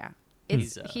powerful. Yeah,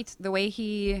 He's, it's the way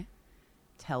he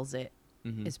tells it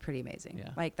is pretty amazing. Yeah.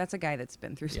 Like that's a guy that's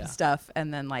been through some Yeah. stuff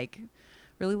and then like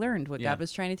really learned what Yeah. God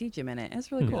was trying to teach him in it.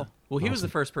 It's really cool. Well, he was the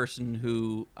first person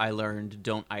who I learned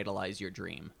don't idolize your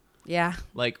dream. Yeah.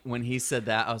 Like when he said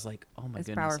that, I was like, oh my It's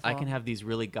goodness, I powerful. can have these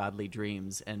really godly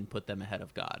dreams and put them ahead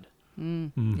of God.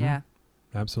 Yeah.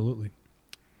 Absolutely.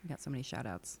 We got so many shout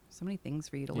outs, so many things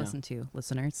for you to Yeah. listen to,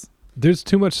 listeners. There's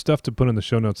too much stuff to put in the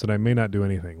show notes that I may not do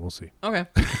anything. We'll see. Okay.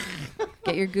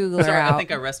 Get your Googler Sorry, out. I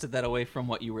think I wrested that away from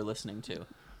what you were listening to.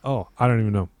 Oh, I don't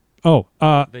even know. Oh,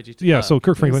 yeah. So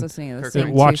Kirk He was Franklin listening to the Kirk Sing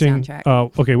Franklin. 2 watching.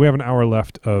 soundtrack. Okay, we have an hour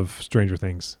left of Stranger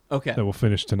Things Okay. that we'll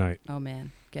finish tonight. Oh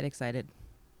man, get excited.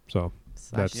 So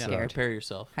Slash That's, Yeah, scared. prepare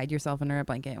yourself. Hide yourself under a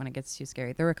blanket when it gets too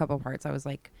scary. There were a couple parts I was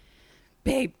like,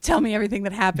 "Babe, tell me everything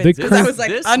that happens." They 'Cause I crank- was like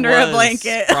This under a was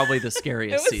blanket. Probably the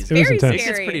scariest It was season. was very intense. It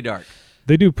scary. gets pretty dark.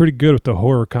 they do pretty good with the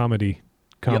horror comedy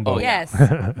combo. oh, yeah. Yes,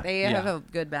 they have Yeah. a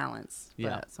good balance.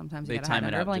 Yeah. But sometimes you They gotta hide time it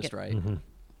under a out blanket. just right.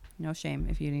 No shame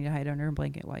if you need to hide under a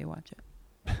blanket while you watch it.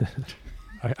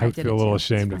 I I would did feel it a little too. It's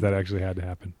ashamed if fine. that actually had to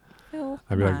happen. Phil,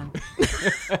 I'd be come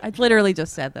like- on. I literally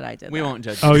just said that I did. We that. won't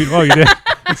judge Oh, you. you did.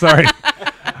 Sorry.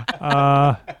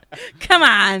 Come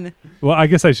on. Well, I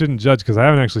guess I shouldn't judge because I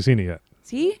haven't actually seen it yet.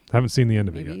 See, I haven't seen the end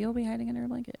of it maybe yet. you'll be hiding under a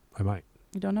blanket. I might.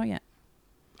 You don't know yet.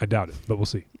 I doubt it, but we'll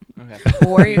see. Okay.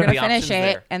 Or you're gonna The finish option's it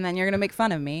there. and then you're gonna make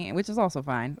fun of me, which is also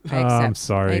fine. I I'm accept.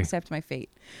 sorry. I accept my fate.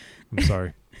 I'm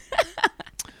sorry.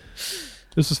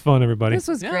 This was fun, everybody. This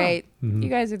was Yeah. great. Mhm. You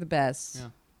guys are the best. Yeah.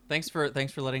 Thanks for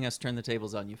letting us turn the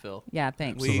tables on you, Phil. Yeah,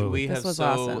 thanks. Absolutely. We This have was so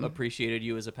awesome. appreciated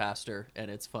you as a pastor, and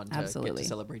it's fun to get Absolutely. to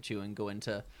celebrate you and go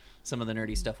into some of the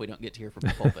nerdy stuff we don't get to hear from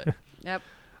the pulpit. Yep.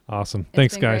 Awesome. It's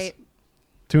Thanks, been guys. great.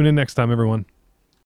 Tune in next time, everyone.